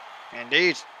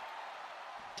 Indeed.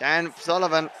 Dan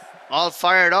Sullivan all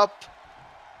fired up.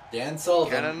 Dan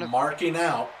Sullivan marking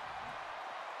out.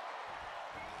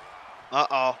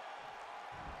 Uh-oh.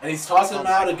 And he's tossing him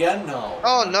out again? No.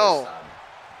 Oh, no.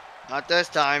 Not this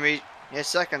time. He has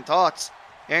second thoughts.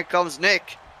 Here comes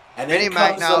Nick. And in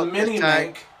comes the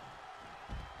Mini-Mac.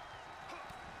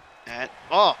 And,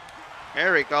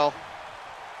 here we go.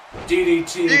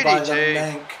 DDT by the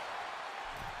Mank.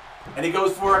 And he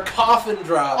goes for a coffin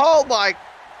drop. Oh, my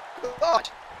God.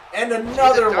 And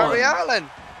another one. Darby Allin.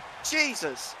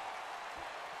 Jesus.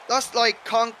 That's like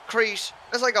concrete.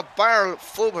 That's like a barrel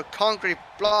full of concrete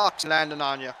blocks landing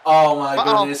on you. Oh, my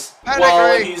goodness.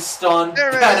 Well, he's stunned.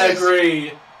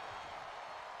 Pedigree.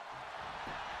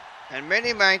 And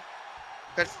Mini-Mac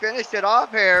could finish it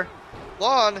off here.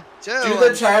 1, 2. Do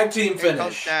the tag team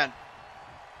finish.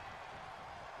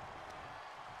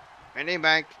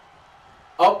 Mini-Mac.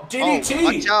 Oh, DDT.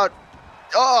 Watch out.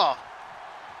 Oh.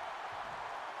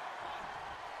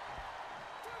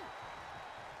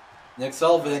 Nick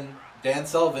Sullivan, Dan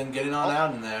Sullivan getting on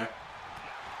out in there.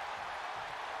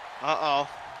 Uh-oh.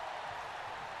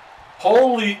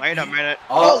 Holy. Wait a minute.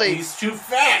 Holy. He's too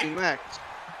fat.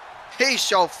 He's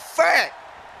so fat.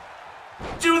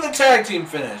 Do the tag team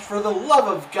finish. For the love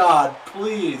of God,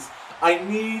 please. I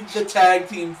need the tag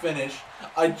team finish.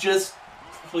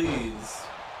 Please.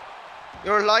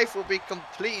 Your life will be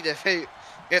complete if the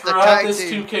tag tag team. Throughout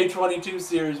this 2K22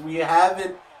 series, we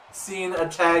haven't seen a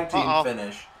tag team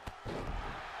finish.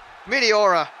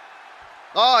 Meteora.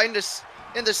 Oh, in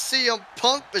the CM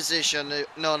Punk position,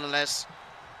 nonetheless.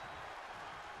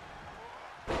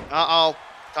 Uh-oh.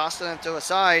 Tossing him to a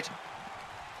side.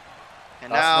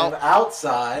 And now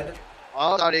outside.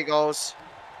 Oh, there he goes.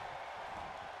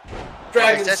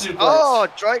 Dragon suplex. Oh,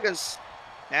 Dragons.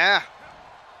 Yeah.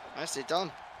 Nicely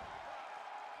done.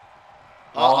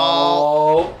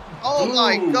 Uh-oh. Oh,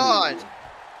 my God.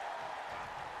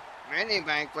 Mini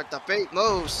Bank with the big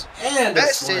moves. And a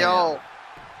slam.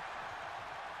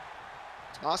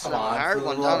 Tossing Come him a on, for hard the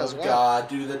one down love as of well. God,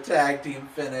 do the tag team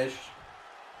finish.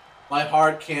 My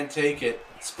heart can't take it.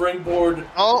 Springboard.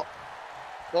 Oh,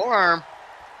 forearm.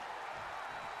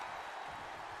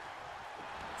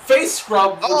 Face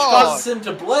scrub, which causes him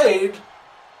to blade.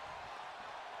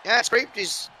 Yeah, it scraped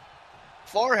his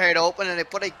forehead open and they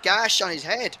put a gash on his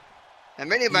head. And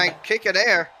Mini Bank kick it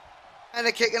there. And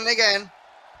they kick it again.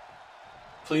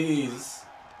 Please.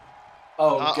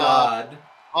 Oh, God.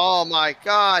 Oh, my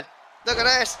God. Look at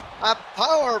this. A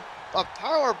power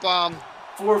bomb.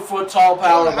 4 foot tall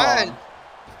power bomb.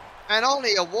 And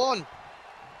only a 1.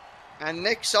 And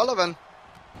Nick Sullivan.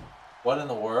 What in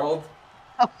the world?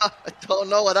 I don't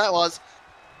know what that was.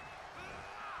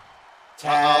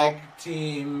 Tag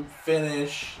team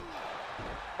finish.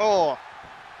 Oh.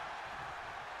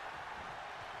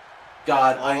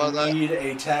 God, I need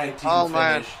a tag team finish.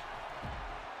 Man.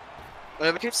 Well,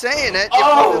 if I keep saying it,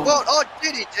 oh,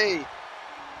 DDT.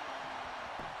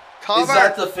 Cover. Is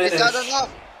that the finish? Is that enough?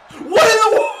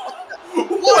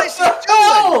 What is he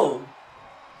doing?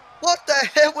 What the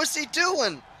hell was he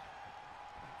doing?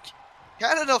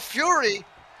 Canada Fury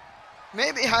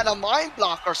maybe had a mind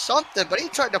block or something, but he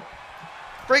tried to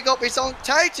break up his own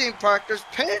tag team partner's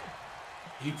pin.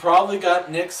 He probably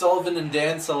got Nick Sullivan and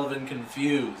Dan Sullivan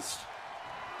confused.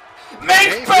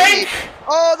 Make bank!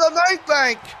 Oh, the make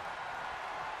bank!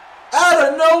 Out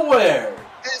of nowhere!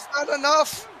 Is that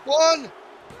enough? 1,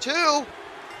 2.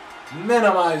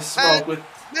 Minimize smoke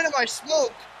minimize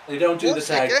smoke. They don't do the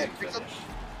tag team finish.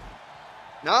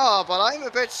 No, but I'm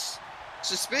a bit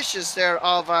suspicious there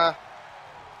of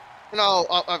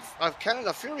of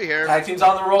Canada Fury here. Tag team's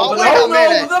on the roll, but the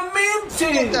meme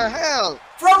team! What the hell?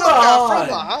 From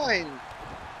behind.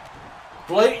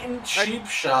 Blatant cheap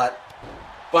shot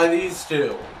by these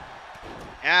two.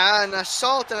 Yeah, an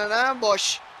assault and an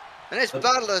ambush. And this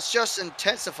battle has just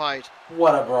intensified.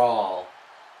 What a brawl.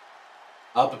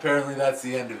 Apparently that's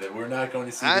the end of it. We're not going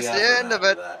to see the end of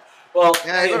it. That. Well,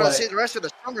 yeah, anyway, you're going to see the rest of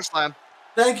the SummerSlam.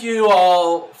 Thank you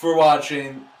all for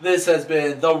watching. This has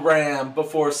been The Ram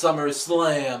before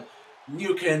SummerSlam.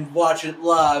 You can watch it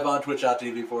live on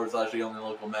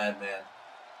twitch.tv/theonlyLocalMadman.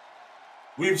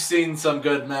 We've seen some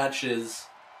good matches,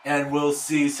 and we'll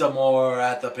see some more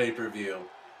at the pay-per-view.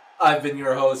 I've been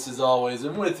your host as always,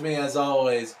 and with me as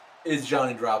always is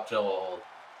Johnny Drop Till.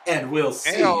 And we'll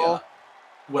see ya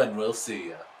when we'll see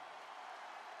ya.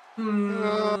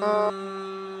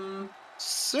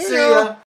 See ya.